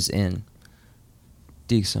plunges in.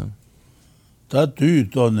 Diksung. Ta tu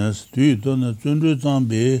tones, zundu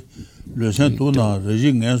zambi, le sen tuna,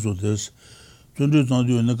 reji ngensu des, zundu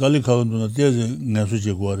zandu ne kali kaganduna tezi ngensu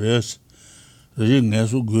chegwares, reji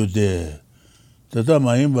ngensu gude. Tata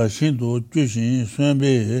mayimba shinto, jushin,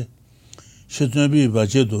 sunbe, shitunbi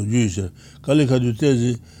bacheto, yushe, kali kadu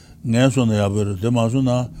tezi ngensu na yaberu, demasu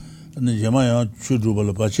na, yema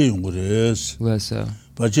chudrubala bache yungures. Lesa.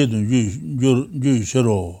 Bache dun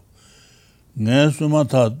yushero. Ngensu ma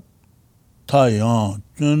ta yang,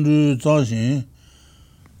 zundu zangshin,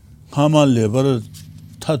 kama lebar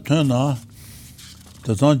ta tuna,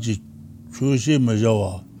 ta zangji chushi ma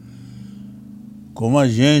yawa, goma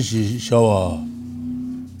yenshi shawa,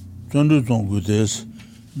 zundu zongu des,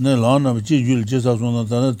 ne lana ji yul jesa zona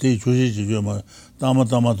dana te chushi ji ma, dama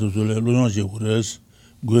tu zule, luyang ji gures,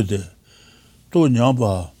 gude. To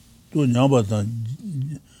nyamba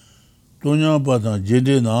dan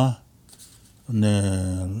jende na, ne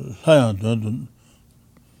layan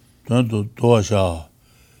tuan towa sha,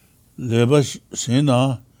 leba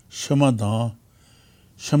sena, shema dan,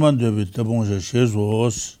 shema debi tabong sha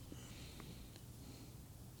shezos,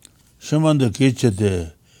 shema de keche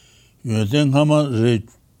de, yun ten kama re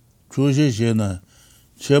chushe she na,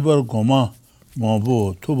 chebar goma,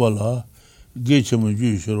 mambu, tubala, geche mu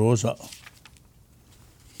yu shiro sa.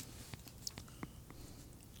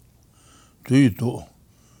 Tui to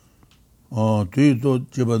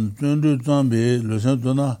jeban tundu zambi le sen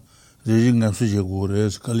tuna reji ngapsu je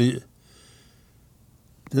gures kali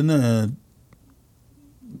tene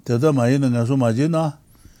teta mai na ngapsu maji na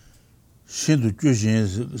shindu jushin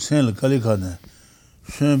sen le kali kane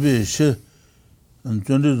shenbi she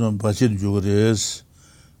tundu zam bachi de gures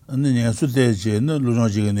ane ngapsu teje ne lujang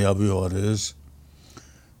jigen yabu yores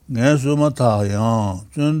ngapsu ma ta yang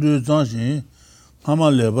tundu zangshin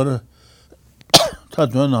kama lebar ta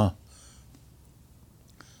tuna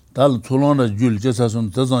dal tulanda jul jesasun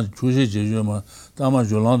tazan chushi jejuma tama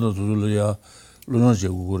jolanda tuluya lunon je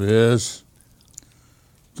gures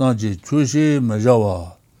tanji chushi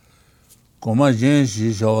majawa koma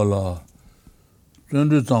jenshi shawala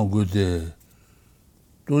tundu tangude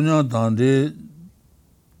dunya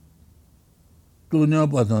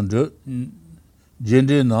batande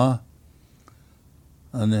jende na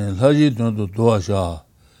ane laji tundu doasha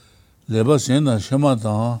leba sena shema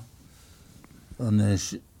tan ane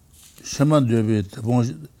shema debi tabong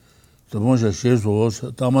sha shezos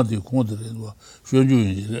tama di kontre dwa shwenju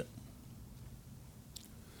yinjire.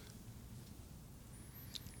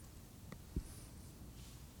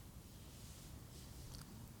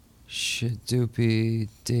 Shidupi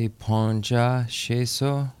de Ponja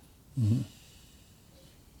Sheso.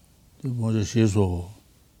 De Ponja Sheso.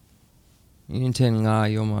 Yinten nga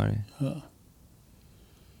yomare.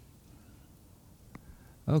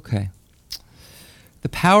 Okay. The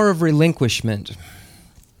power of relinquishment.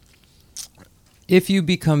 If you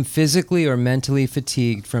become physically or mentally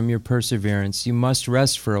fatigued from your perseverance, you must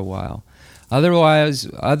rest for a while. Otherwise,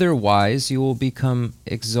 you will become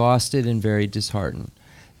exhausted and very disheartened,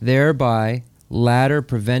 thereby latter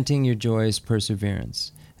preventing your joyous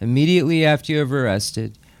perseverance. Immediately after you have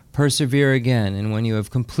rested, persevere again, and when you have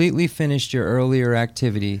completely finished your earlier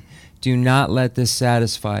activity, do not let this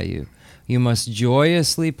satisfy you. You must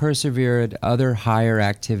joyously persevere at other higher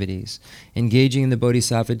activities. Engaging in the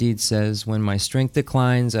Bodhisattva deed says, when my strength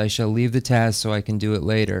declines, I shall leave the task so I can do it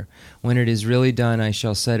later. When it is really done, I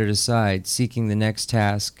shall set it aside, seeking the next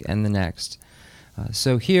task and the next.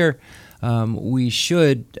 So here, we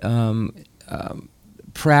should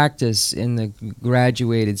practice in the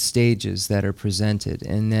graduated stages that are presented.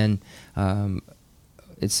 And then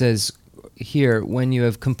it says, here, when you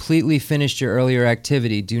have completely finished your earlier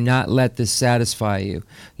activity, do not let this satisfy you.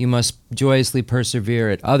 You must joyously persevere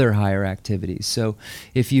at other higher activities. So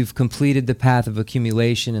if you've completed the path of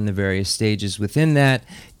accumulation in the various stages within that,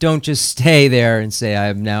 don't just stay there and say, I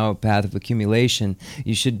have now a path of accumulation.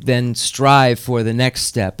 You should then strive for the next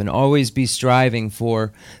step and always be striving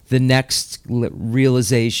for the next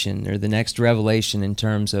realization or the next revelation in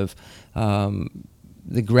terms of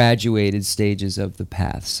the graduated stages of the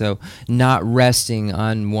path. So not resting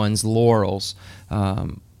on one's laurels,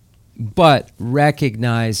 but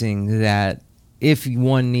recognizing that if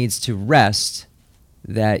one needs to rest,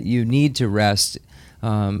 that you need to rest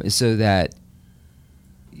so that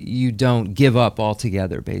you don't give up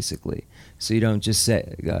altogether, basically. So you don't just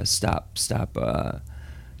say,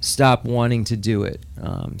 stop wanting to do it.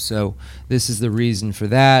 So this is the reason for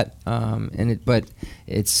that. But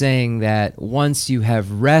it's saying that once you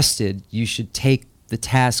have rested, you should take the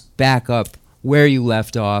task back up where you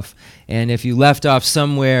left off. And if you left off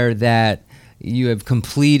somewhere that you have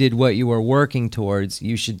completed what you were working towards,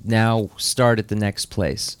 you should now start at the next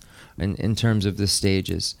place in terms of the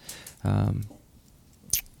stages.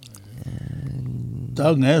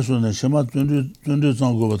 다 내서는 심한 쫀쫀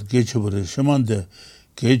상고가 개체버려 심한데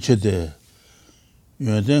개체대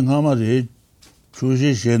여된 가마리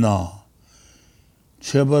주시시나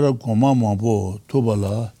제발 고마마보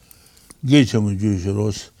토발라 개체문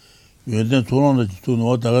주시로스 여된 토론의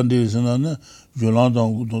토노 다간데스나는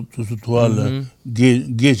요란당 투수 토알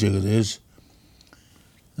개체그레스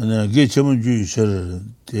네 개체문 주시를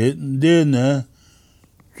데네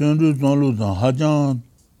쫀쫀 상로다 하장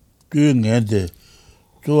뇌내데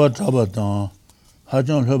조아 잡았다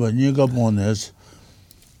하장 해봐 니가 보내스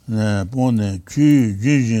네 보내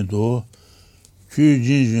주진진도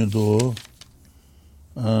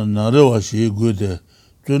나래와시 고데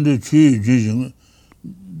전도 주진진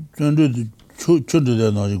전도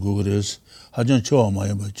초초도 나지고 그래서 하장 처음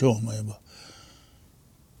많이 봐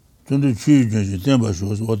전도 주진진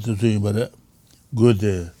땜바쇼 어떻게 말해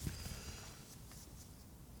고데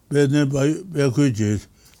배네 배고지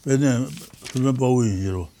배네 그러면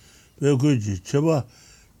보이지로 배고지 제발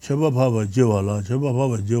봐봐 제발라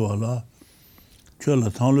철라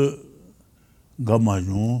당을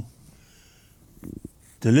가마죠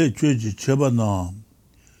텔레 죄지 제발나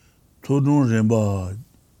토동 렘바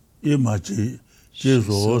이마치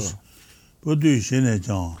제소스 보드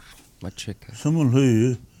신내장 마체카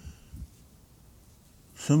스물흐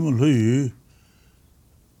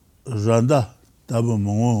란다 답은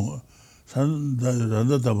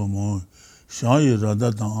산다 답은 샤이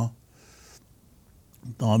란다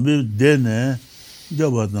담비 데네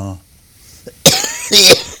잡았나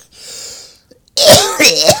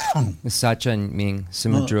Sachan meaning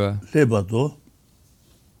Simadrua. 레바도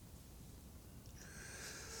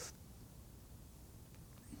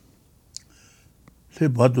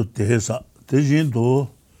대사 대신도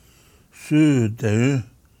수대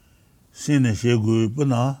신의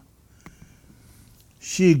세구구나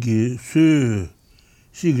시기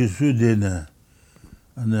수대네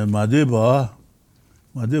안에 마데바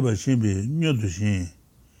신비 녀도신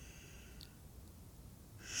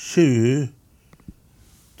시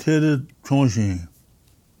테르 총신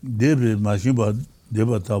데베 마신바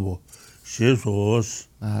데바타보 셰소스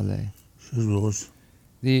Ale. 셰소스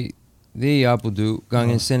The apudu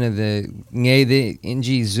gangen sene the nge the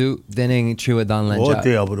inji zu deneng chua dan lanja.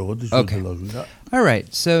 어때 아버로 어디 Okay. All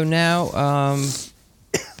right. So now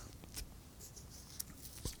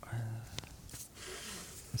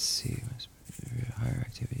let's see. Higher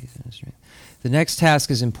activities. The next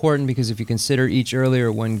task is important because if you consider each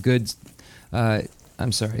earlier one good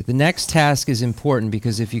the next task is important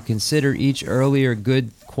because if you consider each earlier good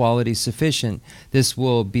quality sufficient, this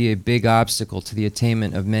will be a big obstacle to the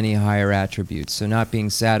attainment of many higher attributes. So not being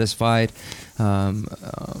satisfied, going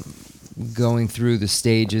through the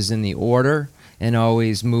stages in the order, and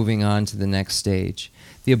always moving on to the next stage.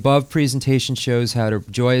 The above presentation shows how to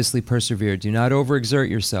joyously persevere. Do not overexert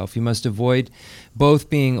yourself. You must avoid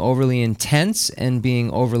both being overly intense and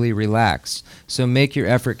being overly relaxed. So make your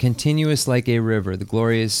effort continuous like a river. The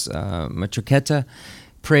glorious Matriketa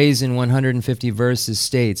praise in 150 verses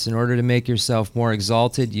states, in order to make yourself more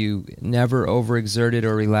exalted, you never overexerted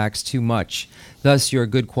or relaxed too much. Thus your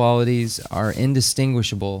good qualities are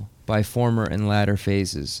indistinguishable by former and latter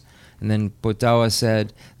phases. And then Botawa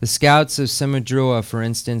said, the scouts of Semadrua, for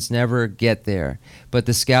instance, never get there, but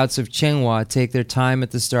the scouts of Chenmo take their time at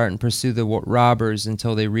the start and pursue the robbers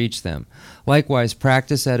until they reach them. Likewise,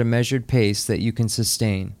 practice at a measured pace that you can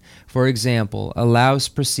sustain. For example, a louse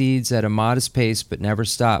proceeds at a modest pace but never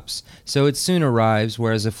stops, so it soon arrives,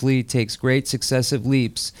 whereas a flea takes great successive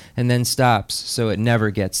leaps and then stops, so it never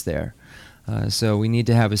gets there. So we need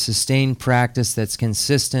to have a sustained practice that's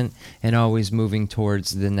consistent and always moving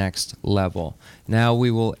towards the next level. Now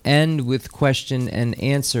we will end with question and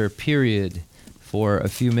answer period for a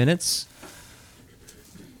few minutes.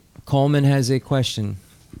 Coleman has a question.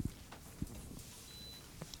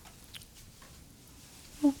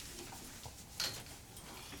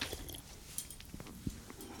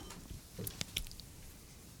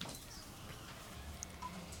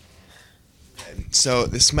 So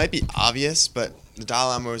this might be obvious, but the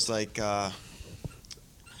Dalai Lama was like, no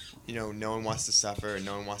one wants to suffer and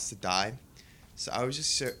no one wants to die. So I was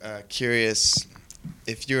just curious,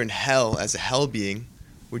 if you're in hell as a hell being,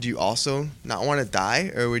 would you also not want to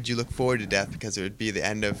die, or would you look forward to death because it would be the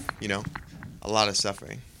end of, a lot of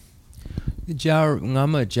suffering?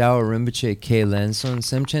 Ngama Jawa Rinpoche Ke Lenson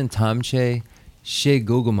Semchen Tamche She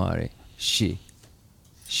Gugumare She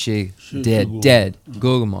dead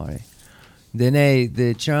Gugumare. Dene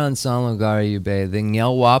the Charan Salongari Yube the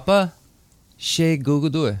Nyalwapa She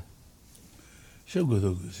Gugudue.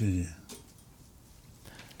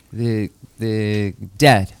 The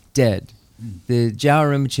dead. The Jawa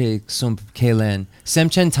Rinpoche Sum Kelen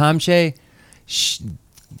Semchen Tamche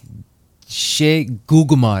She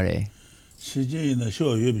Gugumare.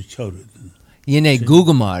 Yene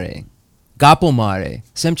Gugumare. Gapomare.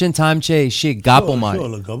 Semchen Tamche She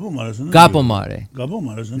Gapomare. Gapomare.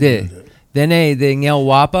 Dene the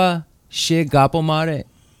Nyalwapa She Gapomare.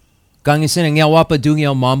 Gangisena Nyalwapa du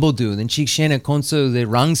Nyal Mambo du. Then Chik Shena Konsu the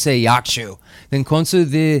Rangse Yakshu. Then Konsu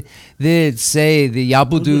the say the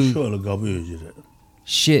Yabudu.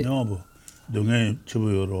 Shit.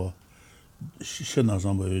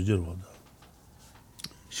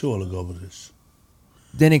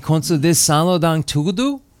 Then it Konsu this Sanlo Dang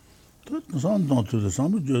Tugudu?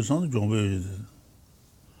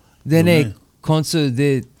 Then it Konsu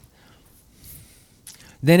the.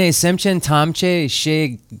 Then a Semchen Tamche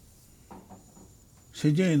She.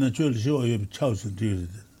 Yene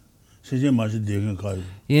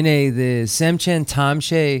the Semchen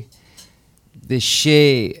Tamche the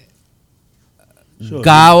She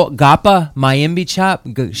Gapa Mayimbi Chap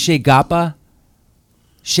She Gapa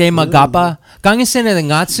She Magapa Gangisena the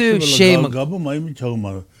Ngatsu She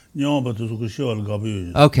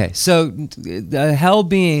Okay, so the hell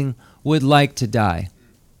being would like to die.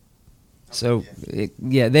 So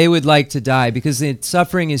they would like to die because the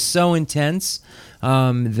suffering is so intense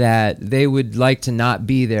that they would like to not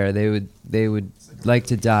be there. They would like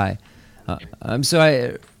to die.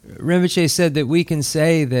 Rinpoche said that we can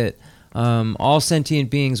say that all sentient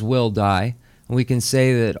beings will die. And we can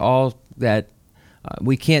say that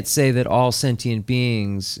we can't say that all sentient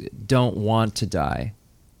beings don't want to die,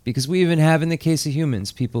 because we even have in the case of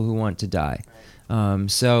humans people who want to die.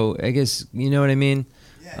 So I guess you know what I mean.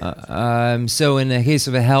 So in the case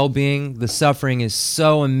of a hell being, the suffering is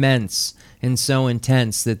so immense and so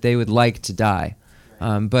intense that they would like to die.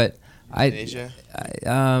 But I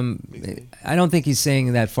don't think he's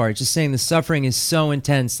saying that far. It's just saying the suffering is so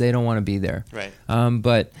intense they don't want to be there. Right.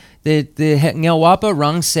 But the Nyalwapa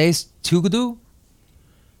Rang Se Tugudu?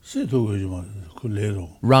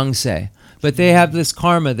 Rang Se. But they have this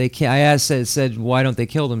karma. They can't. I said, why don't they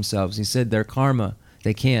kill themselves? He said their karma.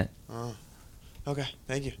 They can't. Okay,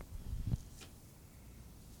 thank you.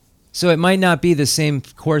 So it might not be the same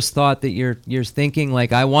coarse thought that you're thinking,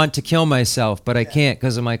 like I want to kill myself, but I can't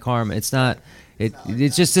because of my karma. It's not.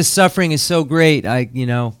 It's just this suffering is so great.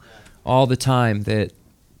 All the time that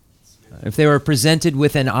if they were presented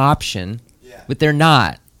with an option, but they're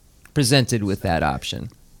not presented with that option.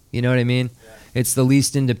 You know what I mean? It's the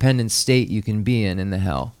least independent state you can be in the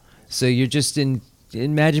hell. So you're just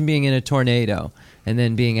imagine being in a tornado and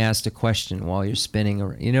then being asked a question while you're spinning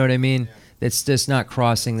around. You know what I mean? That's just not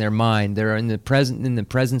crossing their mind. They're in the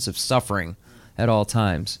presence of suffering at all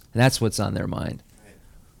times. And that's what's on their mind.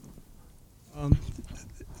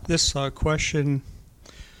 This question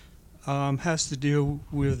has to do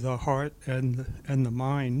with the heart and the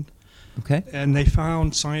mind. Okay. And they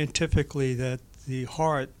found scientifically that the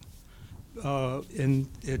heart, in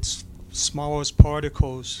its smallest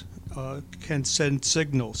particles, can send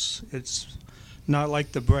signals. It's not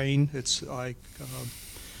like the brain. It's like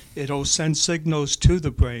it'll send signals to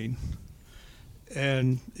the brain,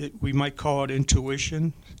 and we might call it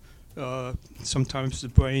intuition. Sometimes the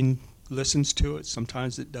brain listens to it,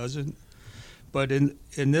 sometimes it doesn't. But in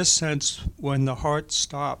this sense, when the heart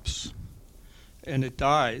stops and it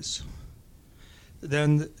dies,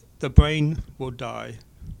 then the brain will die.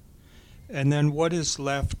 And then what is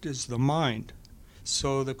left is the mind.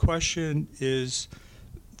 So the question is,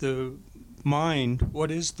 the mind,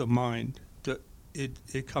 what is the mind?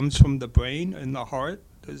 It comes from the brain and the heart?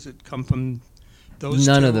 Does it come from those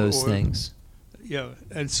None two, of those things. Yeah,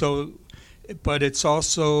 and so, but it's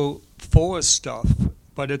also full of stuff,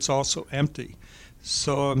 but it's also empty.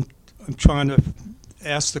 So I'm trying to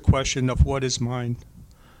ask the question of what is mind.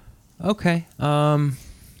 Okay.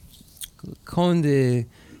 Konde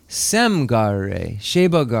sem gare,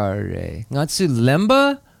 sheba gare, ngatsu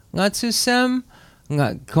lemba, ngatsu sem,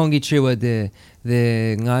 kongi chiwa de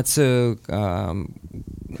ngatsu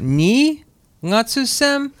ni Ngatsu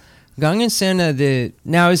sem gangen sena the.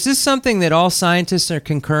 Now, is this something that all scientists are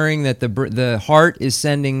concurring that the heart is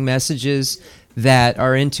sending messages that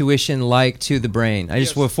our intuition like to the brain? I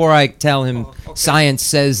just before I tell him science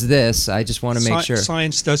says this, I just want to make sure.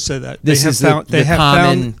 Science does say that. This is the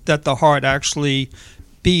common found that the heart actually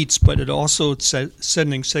beats, but it also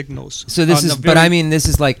sending signals. So this is, but I mean, this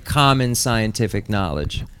is like common scientific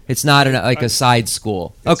knowledge. It's not like a side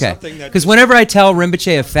school. Okay, because whenever I tell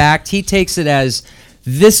Rinpoche a fact, he takes it as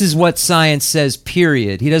this is what science says,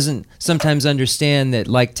 period. He doesn't sometimes understand that,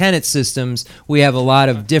 like tenet systems, we have a lot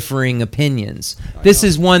of differing opinions. This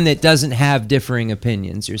is one that doesn't have differing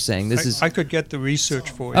opinions, you're saying. This is. I could get the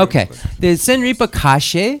research for you. Okay. The Senripa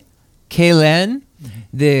Kashe, Kelen,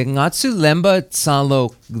 the Ngatsu Lemba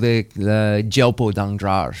Sanlo, the Jelpo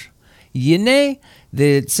Dangdrar. Yine,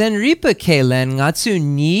 the Senripa Kelen, Ngatsu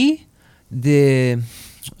Ni, the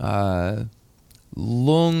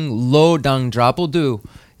Long Lo Dangdrapeldu,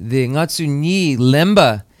 the Ngatsu Ni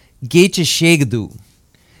Lemba, Geche Shegdu.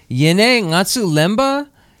 Yine, Ngatsu Lemba,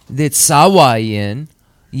 the Tsawa Yin.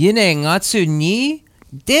 Yine, Ngatsu Ni,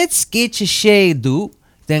 Dets Geche Shegdu,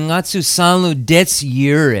 then Ngatsu Sanlu Dets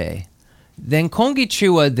Yure. Then kongi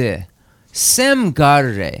triwa de sem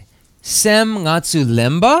garre, sem ngatsu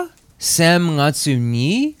lemba, sem ngatsu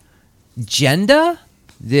ni, genda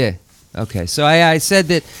de. Okay, so I said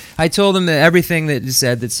that, I told him that everything that you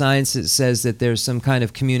said, that science says that there's some kind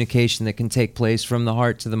of communication that can take place from the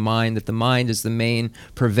heart to the mind, that the mind is the main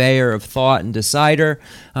purveyor of thought and decider,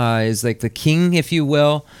 is like the king, if you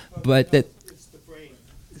will, but that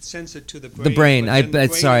sends it to the brain. The brain.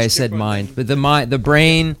 Sorry, I said mind, but the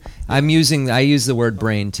brain. I use the word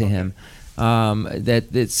brain to him. That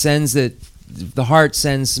it sends that the heart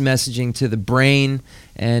sends messaging to the brain,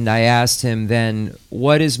 and I asked him then,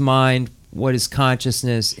 what is mind? What is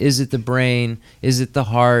consciousness? Is it the brain? Is it the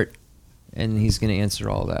heart? And he's going to answer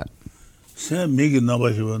all that.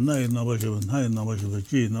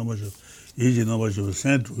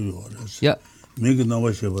 Yep.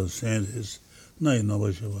 나이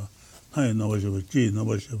나바셔봐 하이 나바셔봐 지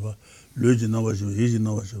나바셔봐 르지 나바셔봐 이지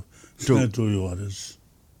나바셔봐 세조요 알았어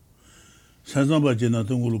사자바지나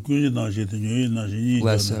동굴 꾸지 나시도 녀이 나시니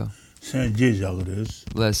세제자 그랬어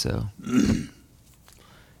Lesso.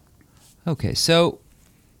 Okay, so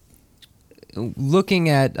looking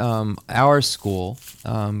at our school,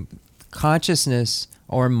 consciousness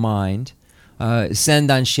or mind,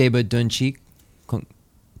 sendan sheba dunchi.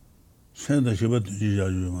 Senjong.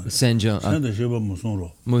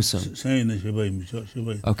 Musung.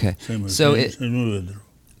 Okay. So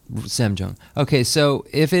Semjong. Okay, so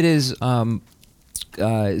if it is,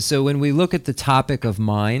 so when we look at the topic of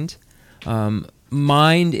mind,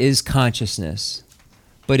 mind is consciousness.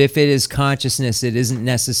 But if it is consciousness, it isn't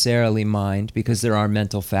necessarily mind because there are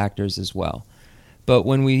mental factors as well. But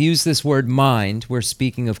when we use this word mind, we're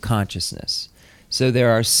speaking of consciousness. So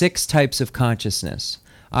there are 6 types of consciousness.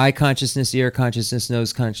 Eye consciousness, ear consciousness,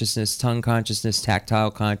 nose consciousness, tongue consciousness,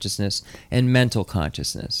 tactile consciousness, and mental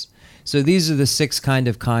consciousness. So these are the 6 kind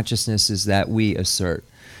of consciousnesses that we assert.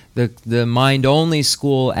 The mind-only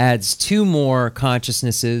school adds 2 more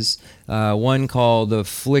consciousnesses, one called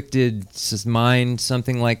afflicted mind,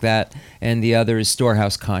 something like that, and the other is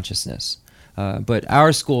storehouse consciousness. But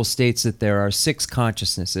our school states that there are 6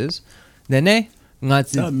 consciousnesses. Then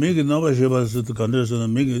미기 나바셔바스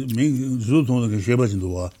간데서는 미기 주통의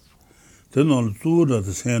쉐바진도 와. 되는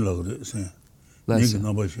주라도 생라 그래. 미기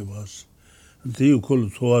나바셔바스. 대유 콜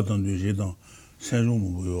소화던 뒤지던 생존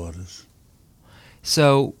뭐요 알았어.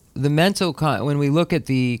 So the mental when we look at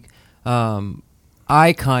the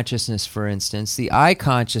eye consciousness, for instance, the eye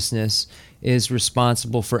consciousness is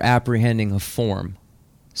responsible for apprehending a form.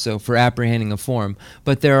 So for apprehending a form,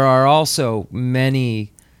 but there are also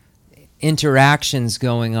many interactions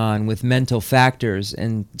going on with mental factors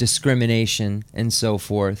and discrimination and so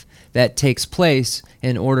forth that takes place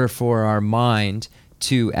in order for our mind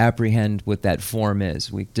to apprehend what that form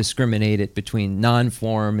is. We discriminate it between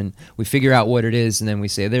non-form and we figure out what it is and then we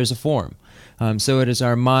say there's a form. So it is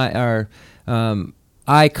our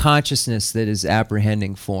eye consciousness that is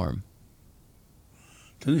apprehending form.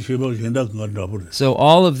 So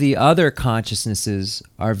all of the other consciousnesses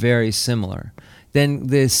are very similar. Then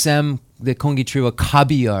the kongi triwa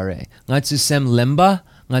kabiyare. Ngatsu sem lemba,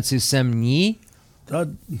 ngatsu sem ni. That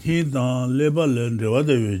he dan leba lende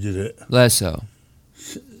wada yojire. Lesso.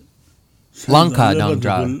 Lanka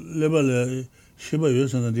dangdra. Leba le shiba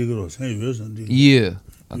yosan digro, sen yosan digro. You.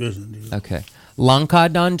 Yosan. Okay. Lanka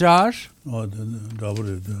dandrar. Oh,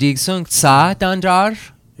 dabure. Digsung tsa dandrar.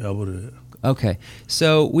 Yabure. Okay.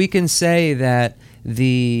 So we can say that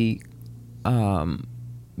the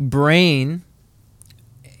brain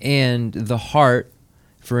and the heart,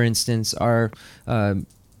 for instance, are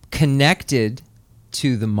connected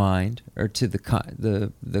to the mind or to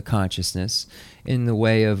the consciousness in the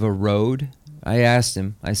way of a road. I asked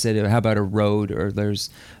him, I said, how about a road or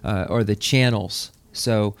or the channels?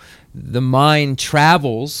 So the mind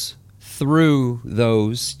travels through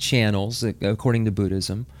those channels according to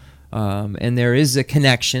Buddhism, and there is a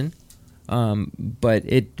connection, but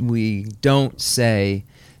we don't say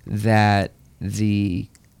that the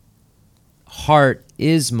heart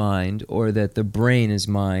is mind or that the brain is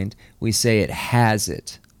mind. We say it has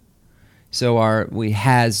it. So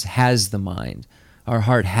has the mind. Our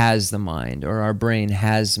heart has the mind, or our brain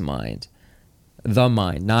has mind. The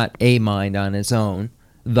mind, not a mind on its own.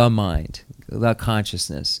 The mind, the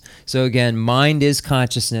consciousness. So again, mind is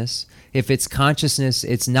consciousness. If it's consciousness,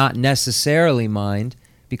 it's not necessarily mind,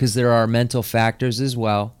 because there are mental factors as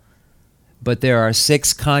well. But there are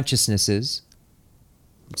 6 consciousnesses.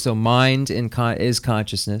 So mind is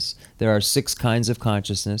consciousness. There are 6 kinds of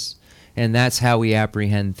consciousness, and that's how we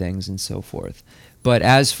apprehend things and so forth. But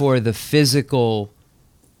as for the physical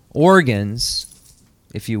organs,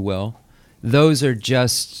 if you will, those are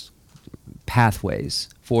just pathways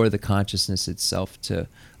for the consciousness itself to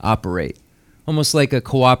operate. Almost like a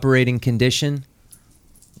cooperating condition,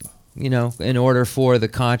 in order for the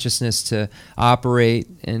consciousness to operate.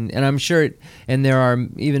 And I'm sure, and there are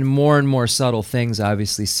even more and more subtle things,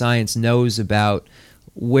 obviously, science knows about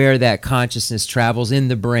where that consciousness travels in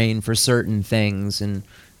the brain for certain things. And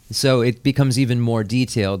so it becomes even more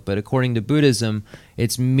detailed. But according to Buddhism,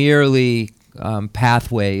 it's merely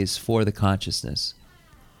pathways for the consciousness.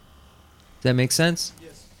 Does that make sense?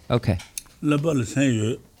 Yes. Okay. The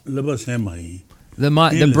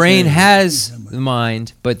brain has the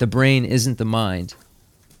mind, but the brain isn't the mind.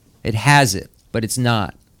 It has it, but it's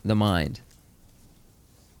not the mind.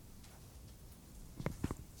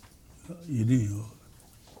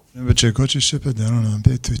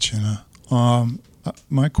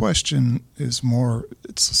 My question is more,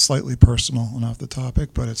 it's slightly personal and off the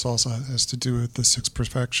topic, but it also has to do with the 6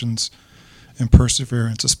 perfections and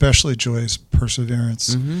perseverance, especially joyous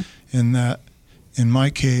perseverance. Mm-hmm. In that, in my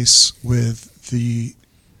case, with the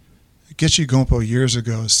Geshe Gompo years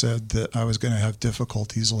ago said that I was going to have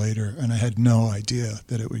difficulties later, and I had no idea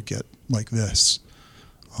that it would get like this.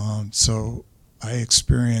 So I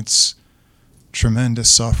experience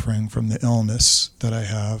tremendous suffering from the illness that I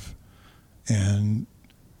have, and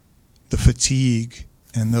the fatigue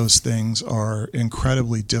and those things are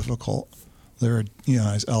incredibly difficult.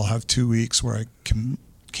 I'll have 2 weeks where I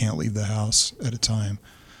can't leave the house at a time.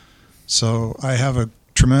 So I have a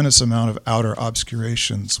tremendous amount of outer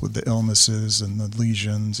obscurations with the illnesses and the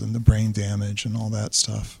lesions and the brain damage and all that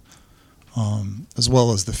stuff, as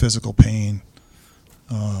well as the physical pain.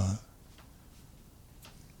 I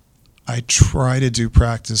try to do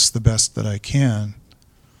practice the best that I can.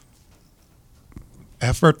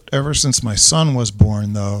 Ever since my son was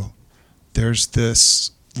born, though, there's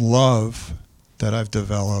this love that I've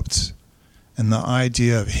developed, and the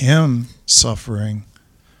idea of him suffering,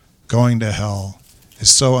 going to hell, is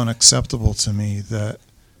so unacceptable to me that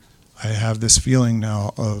I have this feeling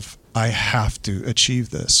now of I have to achieve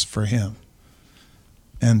this for him,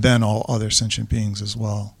 and then all other sentient beings as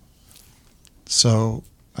well. So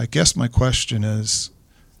I guess my question is,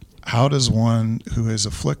 how does one who is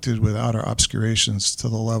afflicted with outer obscurations to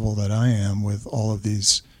the level that I am, with all of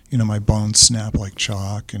these, my bones snap like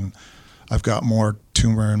chalk, and I've got more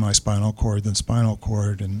tumor in my spinal cord than spinal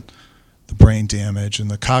cord, and the brain damage and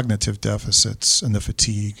the cognitive deficits and the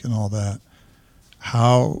fatigue and all that,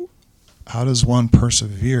 how does one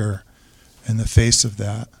persevere in the face of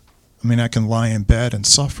that? I mean, I can lie in bed and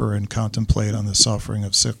suffer and contemplate on the suffering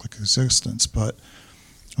of cyclic existence, but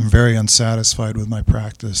I'm very unsatisfied with my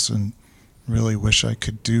practice and really wish I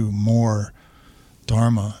could do more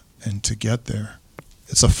Dharma and to get there.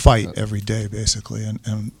 It's a fight every day, basically,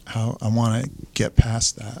 and how I want to get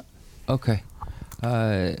past that. Okay.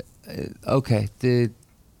 Okay. The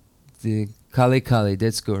Kali Kali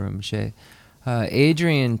Detsgurum she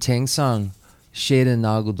Adrian Tengsang Sheda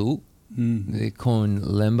Nagudu the Kon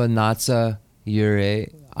Lemba Natsa Yure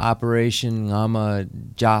Operation Ngama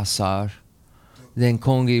Jasar then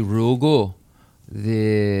Kongi Rugo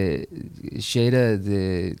the Sheda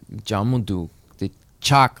the Jamudu the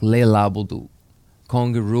Chak Le Labudu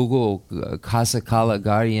Kongi Rugo Kasa Kala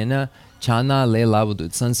Gariena Chana Le Labudu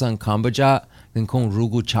Sansan Kambaja then Kong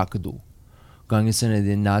Rugu Chakadu Gangisana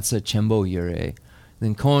the Natsa Chembo Yure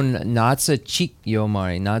then Kon Natsa Chik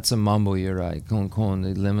Yomari Natsa Mambo Yure Kon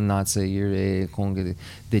the Lemon Natsa Yure Kong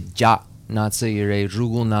the Ja natsa yure,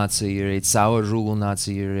 rugul natsa yure, tsawa rugul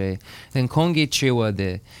natsa yure. Then kongi chewa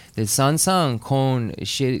de sansang kon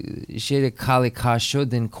shere kali kasho,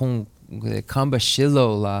 then kon kamba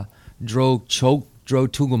shilo la dro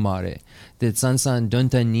tugumare. The sansan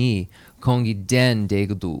dunta ni kongi den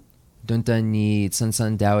degdu. Dunta ni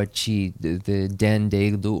sansan dawachi, the den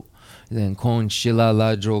degdu. Then kon shila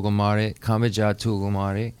la drogomare, kamaja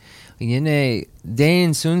tugumare. Yene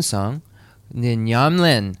den sunsang, then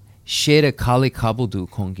yamlen sheda kali kabudu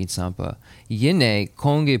kongi sampa. Yene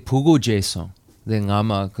kongi pugu jesong, the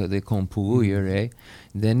ngama the kon pugu yure.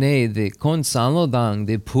 Then the kon sanlodang,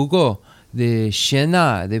 the pugo, the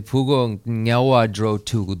shena, the pugo nyawa dro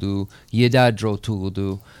tugudu, yeda dro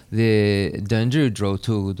tugudu, the dunju dro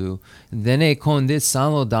tugudu. Then a kon this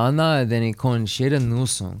sanlodana, then a kon sheda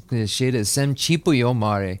nusong, the sheda sem chipu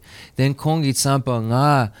yomare. Then kongi sampa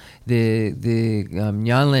nga, the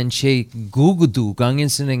nyanlen che gugudu,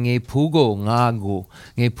 ganginsen nge pugo ngago,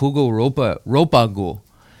 nge pugo ropa go.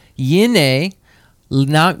 Yine,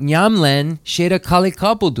 nyamlen sheda kali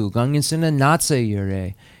kapudu, ganginsen natsa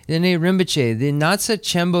yure. Then a Rinpoche, the natsa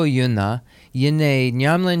Chenmo yuna, yine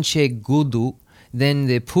nyamlen che gudu, then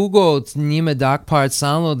the pugo nima dakpart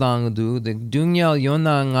sanlodangdu, the dunyal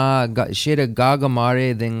yona nga sheda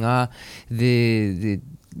gagamare, then nga the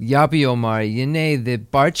yapiomare, yine the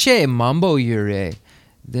barche mambo yure,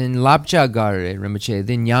 then lapcha gare, Rinpoche,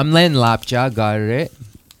 then nyamlen lapcha gare,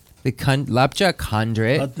 the lapcha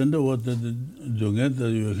kandre.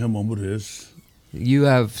 You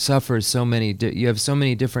have suffered so many. You have so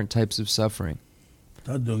many different types of suffering.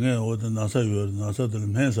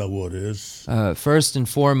 First and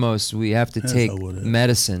foremost, we have to take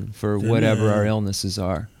medicine for whatever our illnesses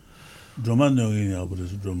are.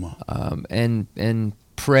 And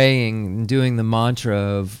praying, and doing the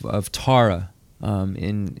mantra of Tara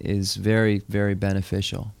is very, very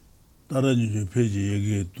beneficial.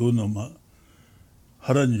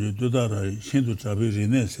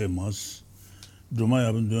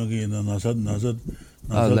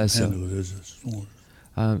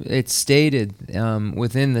 It's stated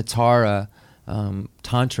within the Tara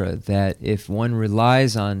Tantra that if one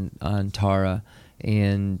relies on Tara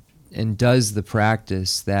and does the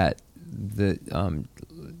practice, that the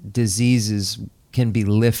diseases can be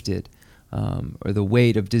lifted, or the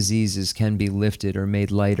weight of diseases can be lifted or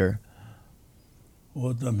made lighter.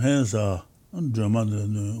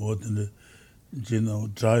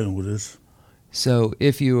 So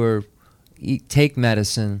if you take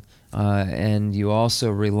medicine and you also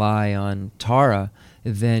rely on Tara,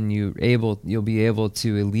 then you'll be able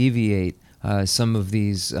to alleviate some of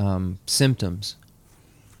these symptoms.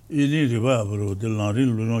 You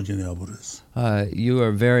are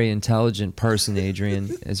a very intelligent person,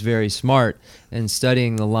 Adrian. It's very smart, and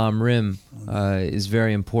studying the Lamrim is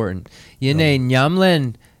very important. Yene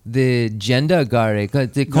nyamlen the genda gare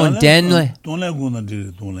the condenle.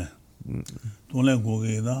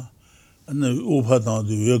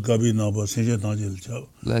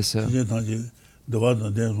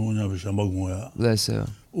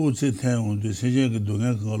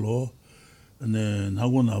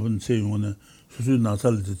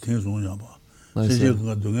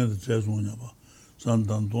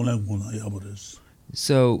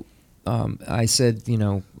 So I said,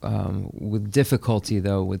 with difficulty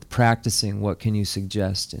though, with practicing, what can you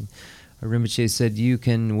suggest? And Rinpoche said, you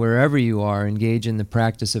can, wherever you are, engage in the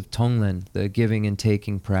practice of Tonglen, the giving and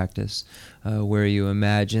taking practice, where you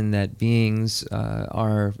imagine that beings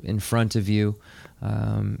are in front of you.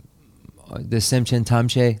 The Semchen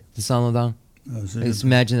Tamche, the Sanlodang. Just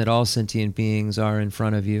imagine that all sentient beings are in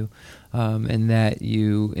front of you, and that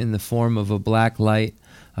you, in the form of a black light,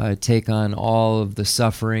 take on all of the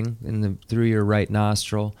suffering through your right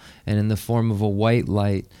nostril, and in the form of a white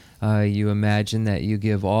light, you imagine that you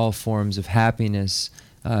give all forms of happiness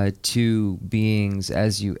to beings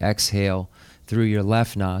as you exhale through your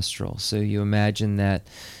left nostril. So you imagine that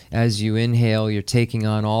as you inhale, you're taking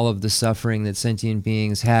on all of the suffering that sentient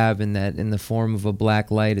beings have, and that in the form of a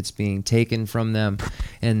black light, it's being taken from them.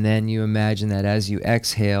 And then you imagine that as you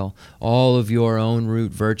exhale, all of your own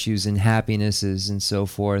root virtues and happinesses and so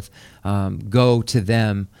forth go to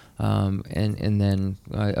them, and then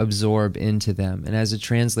absorb into them. And as a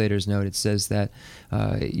translator's note, it says that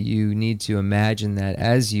you need to imagine that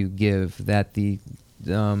as you give, that the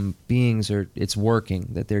beings it's working,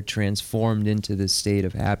 that they're transformed into this state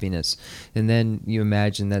of happiness. And then you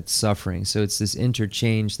imagine that suffering. So it's this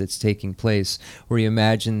interchange that's taking place where you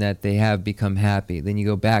imagine that they have become happy. Then you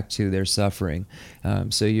go back to their suffering.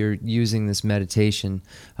 So you're using this meditation.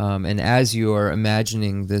 And as you are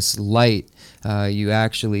imagining this light, you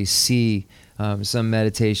actually see Some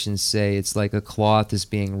meditations say it's like a cloth is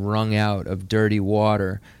being wrung out of dirty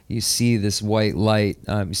water. You see this white light,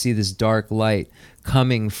 you see this dark light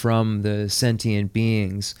coming from the sentient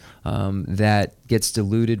beings that gets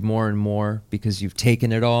diluted more and more because you've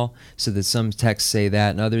taken it all. So that some texts say that,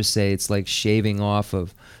 and others say it's like shaving off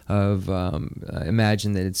of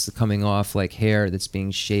imagine that it's coming off like hair that's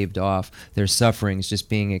being shaved off. Their suffering is just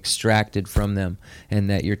being extracted from them, and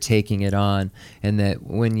that you're taking it on. And that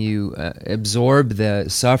when you absorb the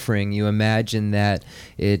suffering, you imagine that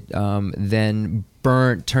it then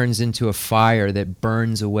turns into a fire that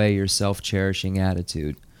burns away your self-cherishing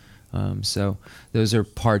attitude. So those are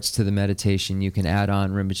parts to the meditation you can add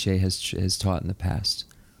on. Rinpoche has taught in the past.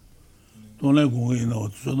 Less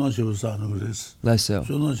so.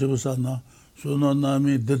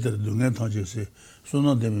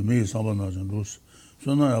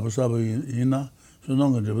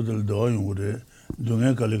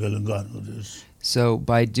 So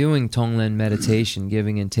by doing Tonglen meditation,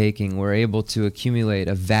 giving and taking, we're able to accumulate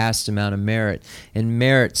a vast amount of merit. And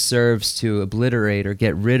merit serves to obliterate or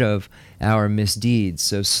get rid of our misdeeds.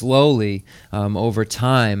 So slowly, over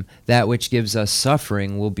time, that which gives us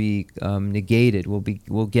suffering will be negated.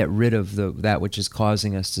 We'll get rid of that which is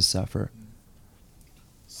causing us to suffer.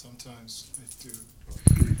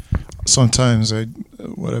 Sometimes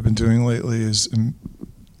what I've been doing lately is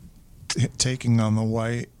taking on the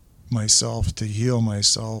white myself to heal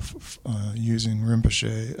myself, using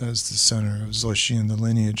Rinpoche as the center of Zoshin, the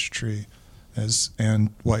lineage tree, and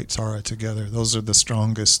White Tara together. Those are the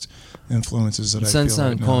strongest influences that I feel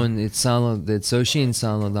right now. Zoshin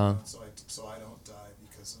Sanlodang. So I don't die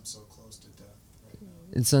because I'm so close to death.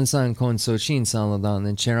 It's Sansan Kon Soshin Sanlodang,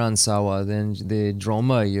 then Cheran Sawa, then the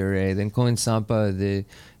Droma Yure, then Kon Sampa, the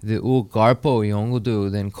U Garpo Yongudu,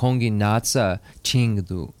 then Kongi Natsa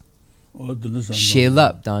Chingdu.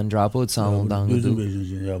 Shelap dan drapo tsamol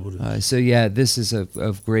dan. So yeah, this is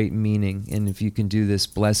of great meaning, and if you can do this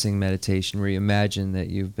blessing meditation where you imagine that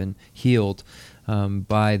you've been healed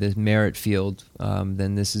by the merit field,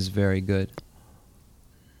 then this is very good.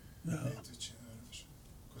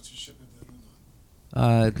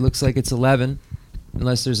 It looks like it's 11.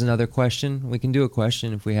 Unless there's another question, we can do a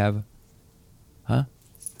question if we have. Huh?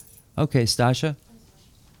 Okay, Stasha,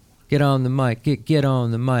 get on the mic. Get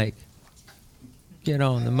on the mic. Get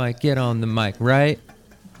on the mic, right?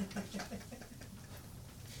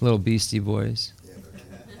 Little Beastie Boys.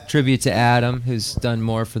 Tribute to Adam, who's done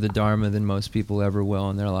more for the Dharma than most people ever will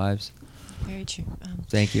in their lives. Very true.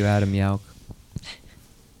 Thank you, Adam Yauk.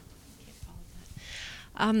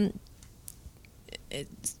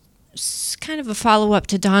 It's kind of a follow-up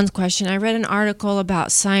to Don's question. I read an article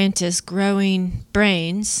about scientists growing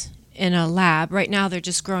brains in a lab. Right now they're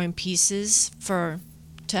just growing pieces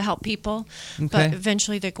to help people, but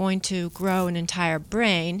eventually they're going to grow an entire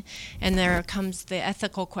brain, and there comes the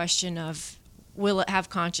ethical question of, will it have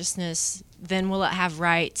consciousness? Then will it have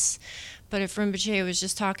rights? But if Rinpoche was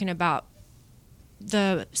just talking about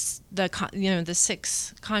the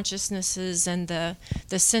 6 consciousnesses and the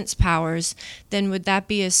sense powers, then would that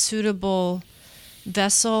be a suitable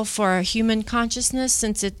vessel for a human consciousness,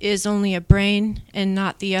 since it is only a brain and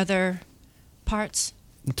not the other parts?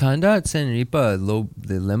 Tanda tsen ripa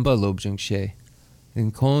the lemba lobjung she.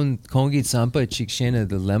 In kongi sampa chikshena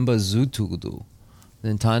the lemba zu tugudu.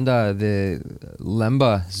 Then tanda the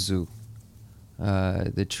lemba zu.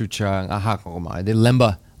 The truchang ahakoma. The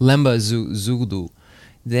lemba zu zugudu.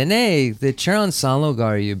 Then the charan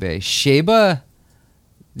salogar yube. Sheba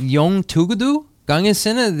yong tugudu.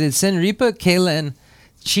 Gangesena the sen ripa kelen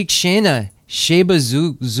chikshena sheba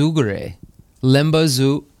zugure. Lemba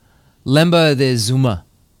zu. Lemba the zuma.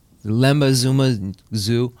 Lemba Zuma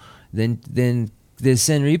Zu, then the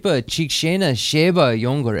Senripa Chikshena Sheba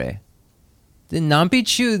Yongore. The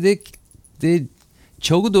Nampichu the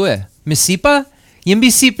Chogudue. Misipa?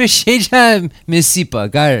 Yimbisipa Sheja Misipa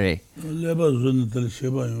Gare.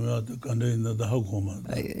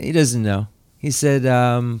 He doesn't know. He said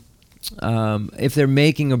if they're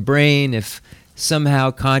making a brain, if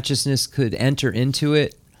somehow consciousness could enter into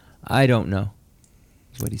it, I don't know.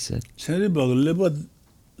 That's what he said.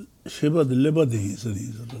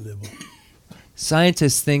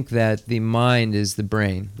 Scientists think that the mind is the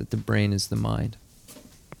brain, that the brain is the mind.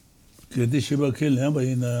 So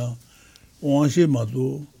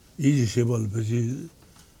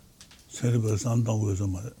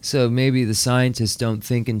maybe the scientists don't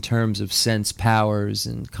think in terms of sense powers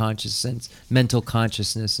and mental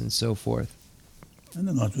consciousness and so forth.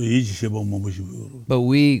 But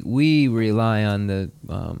we rely on the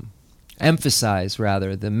emphasize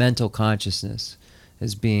rather the mental consciousness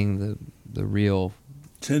as being the real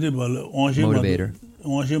motivator.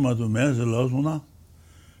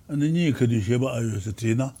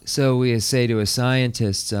 So we say to a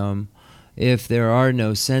scientist, if there are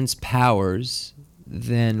no sense powers,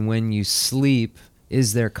 then when you sleep,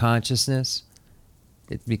 is there consciousness?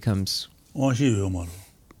 It becomes...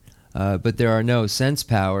 but there are no sense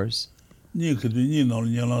powers. But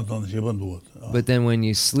then when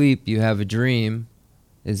you sleep, you have a dream.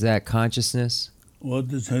 Is that consciousness?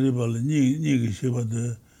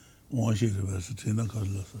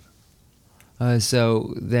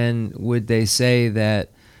 So then would they say that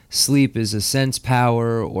sleep is a sense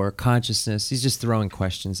power or consciousness? He's just throwing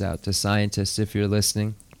questions out to scientists if you're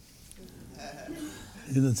listening.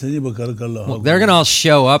 Well, they're going to all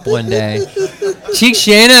show up one day.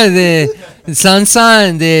 Chikshena de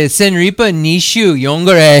Sansan de Senripa Nishu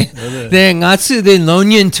Yongare. De Ngatsu de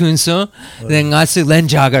Lonyan Tunso. De Ngatsu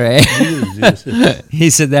Lenjagare. He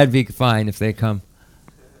said that'd be fine if they come.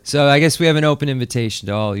 So I guess we have an open invitation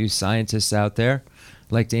to all you scientists out there.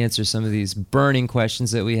 I'd like to answer some of these burning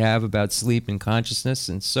questions that we have about sleep and consciousness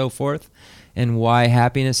and so forth, and why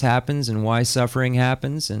happiness happens and why suffering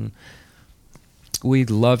happens, and we'd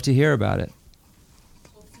love to hear about it.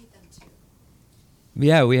 We'll feed them too.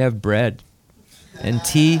 Yeah, we have bread and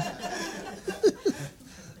tea.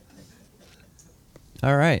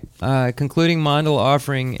 All right. Concluding mandal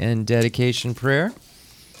offering and dedication prayer.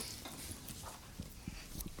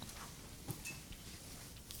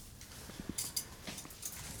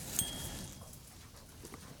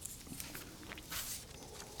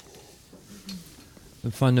 The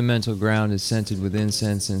fundamental ground is scented with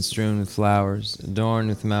incense and strewn with flowers, adorned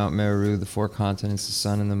with Mount Meru, the four continents, the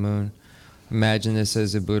sun and the moon. Imagine this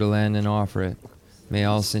as a Buddha land and offer it. May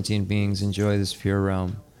all sentient beings enjoy this pure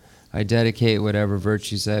realm. I dedicate whatever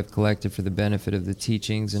virtues I have collected for the benefit of the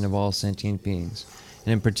teachings and of all sentient beings,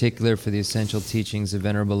 and in particular for the essential teachings of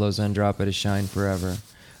Venerable Lobsang Drakpa to shine forever.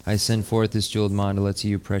 I send forth this jeweled mandala to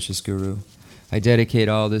you, precious Guru. I dedicate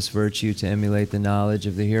all this virtue to emulate the knowledge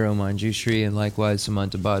of the hero Manjushri and likewise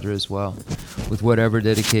Samantabhadra as well, with whatever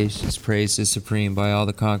dedication is praised as supreme by all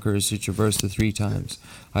the conquerors who traverse the three times.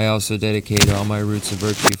 I also dedicate all my roots of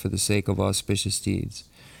virtue for the sake of auspicious deeds.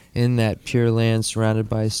 In that pure land surrounded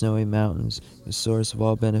by snowy mountains, the source of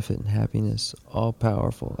all benefit and happiness,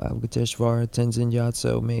 all-powerful, Avalokiteshvara, Tenzin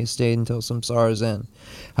Gyatso, may stay until samsara's end.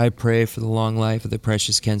 I pray for the long life of the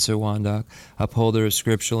precious Khensur Wandak, upholder of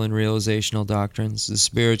scriptural and realizational doctrines, the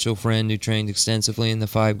spiritual friend who trained extensively in the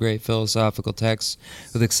 5 great philosophical texts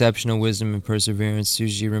with exceptional wisdom and perseverance.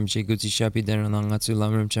 Suji Rinpoche Guti Shapi Deranangatsu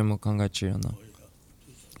Lamrim Chenmo Kangachirana.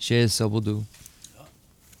 Shea Sabudu.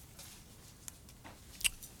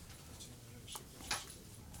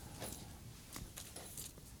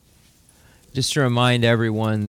 Just to remind everyone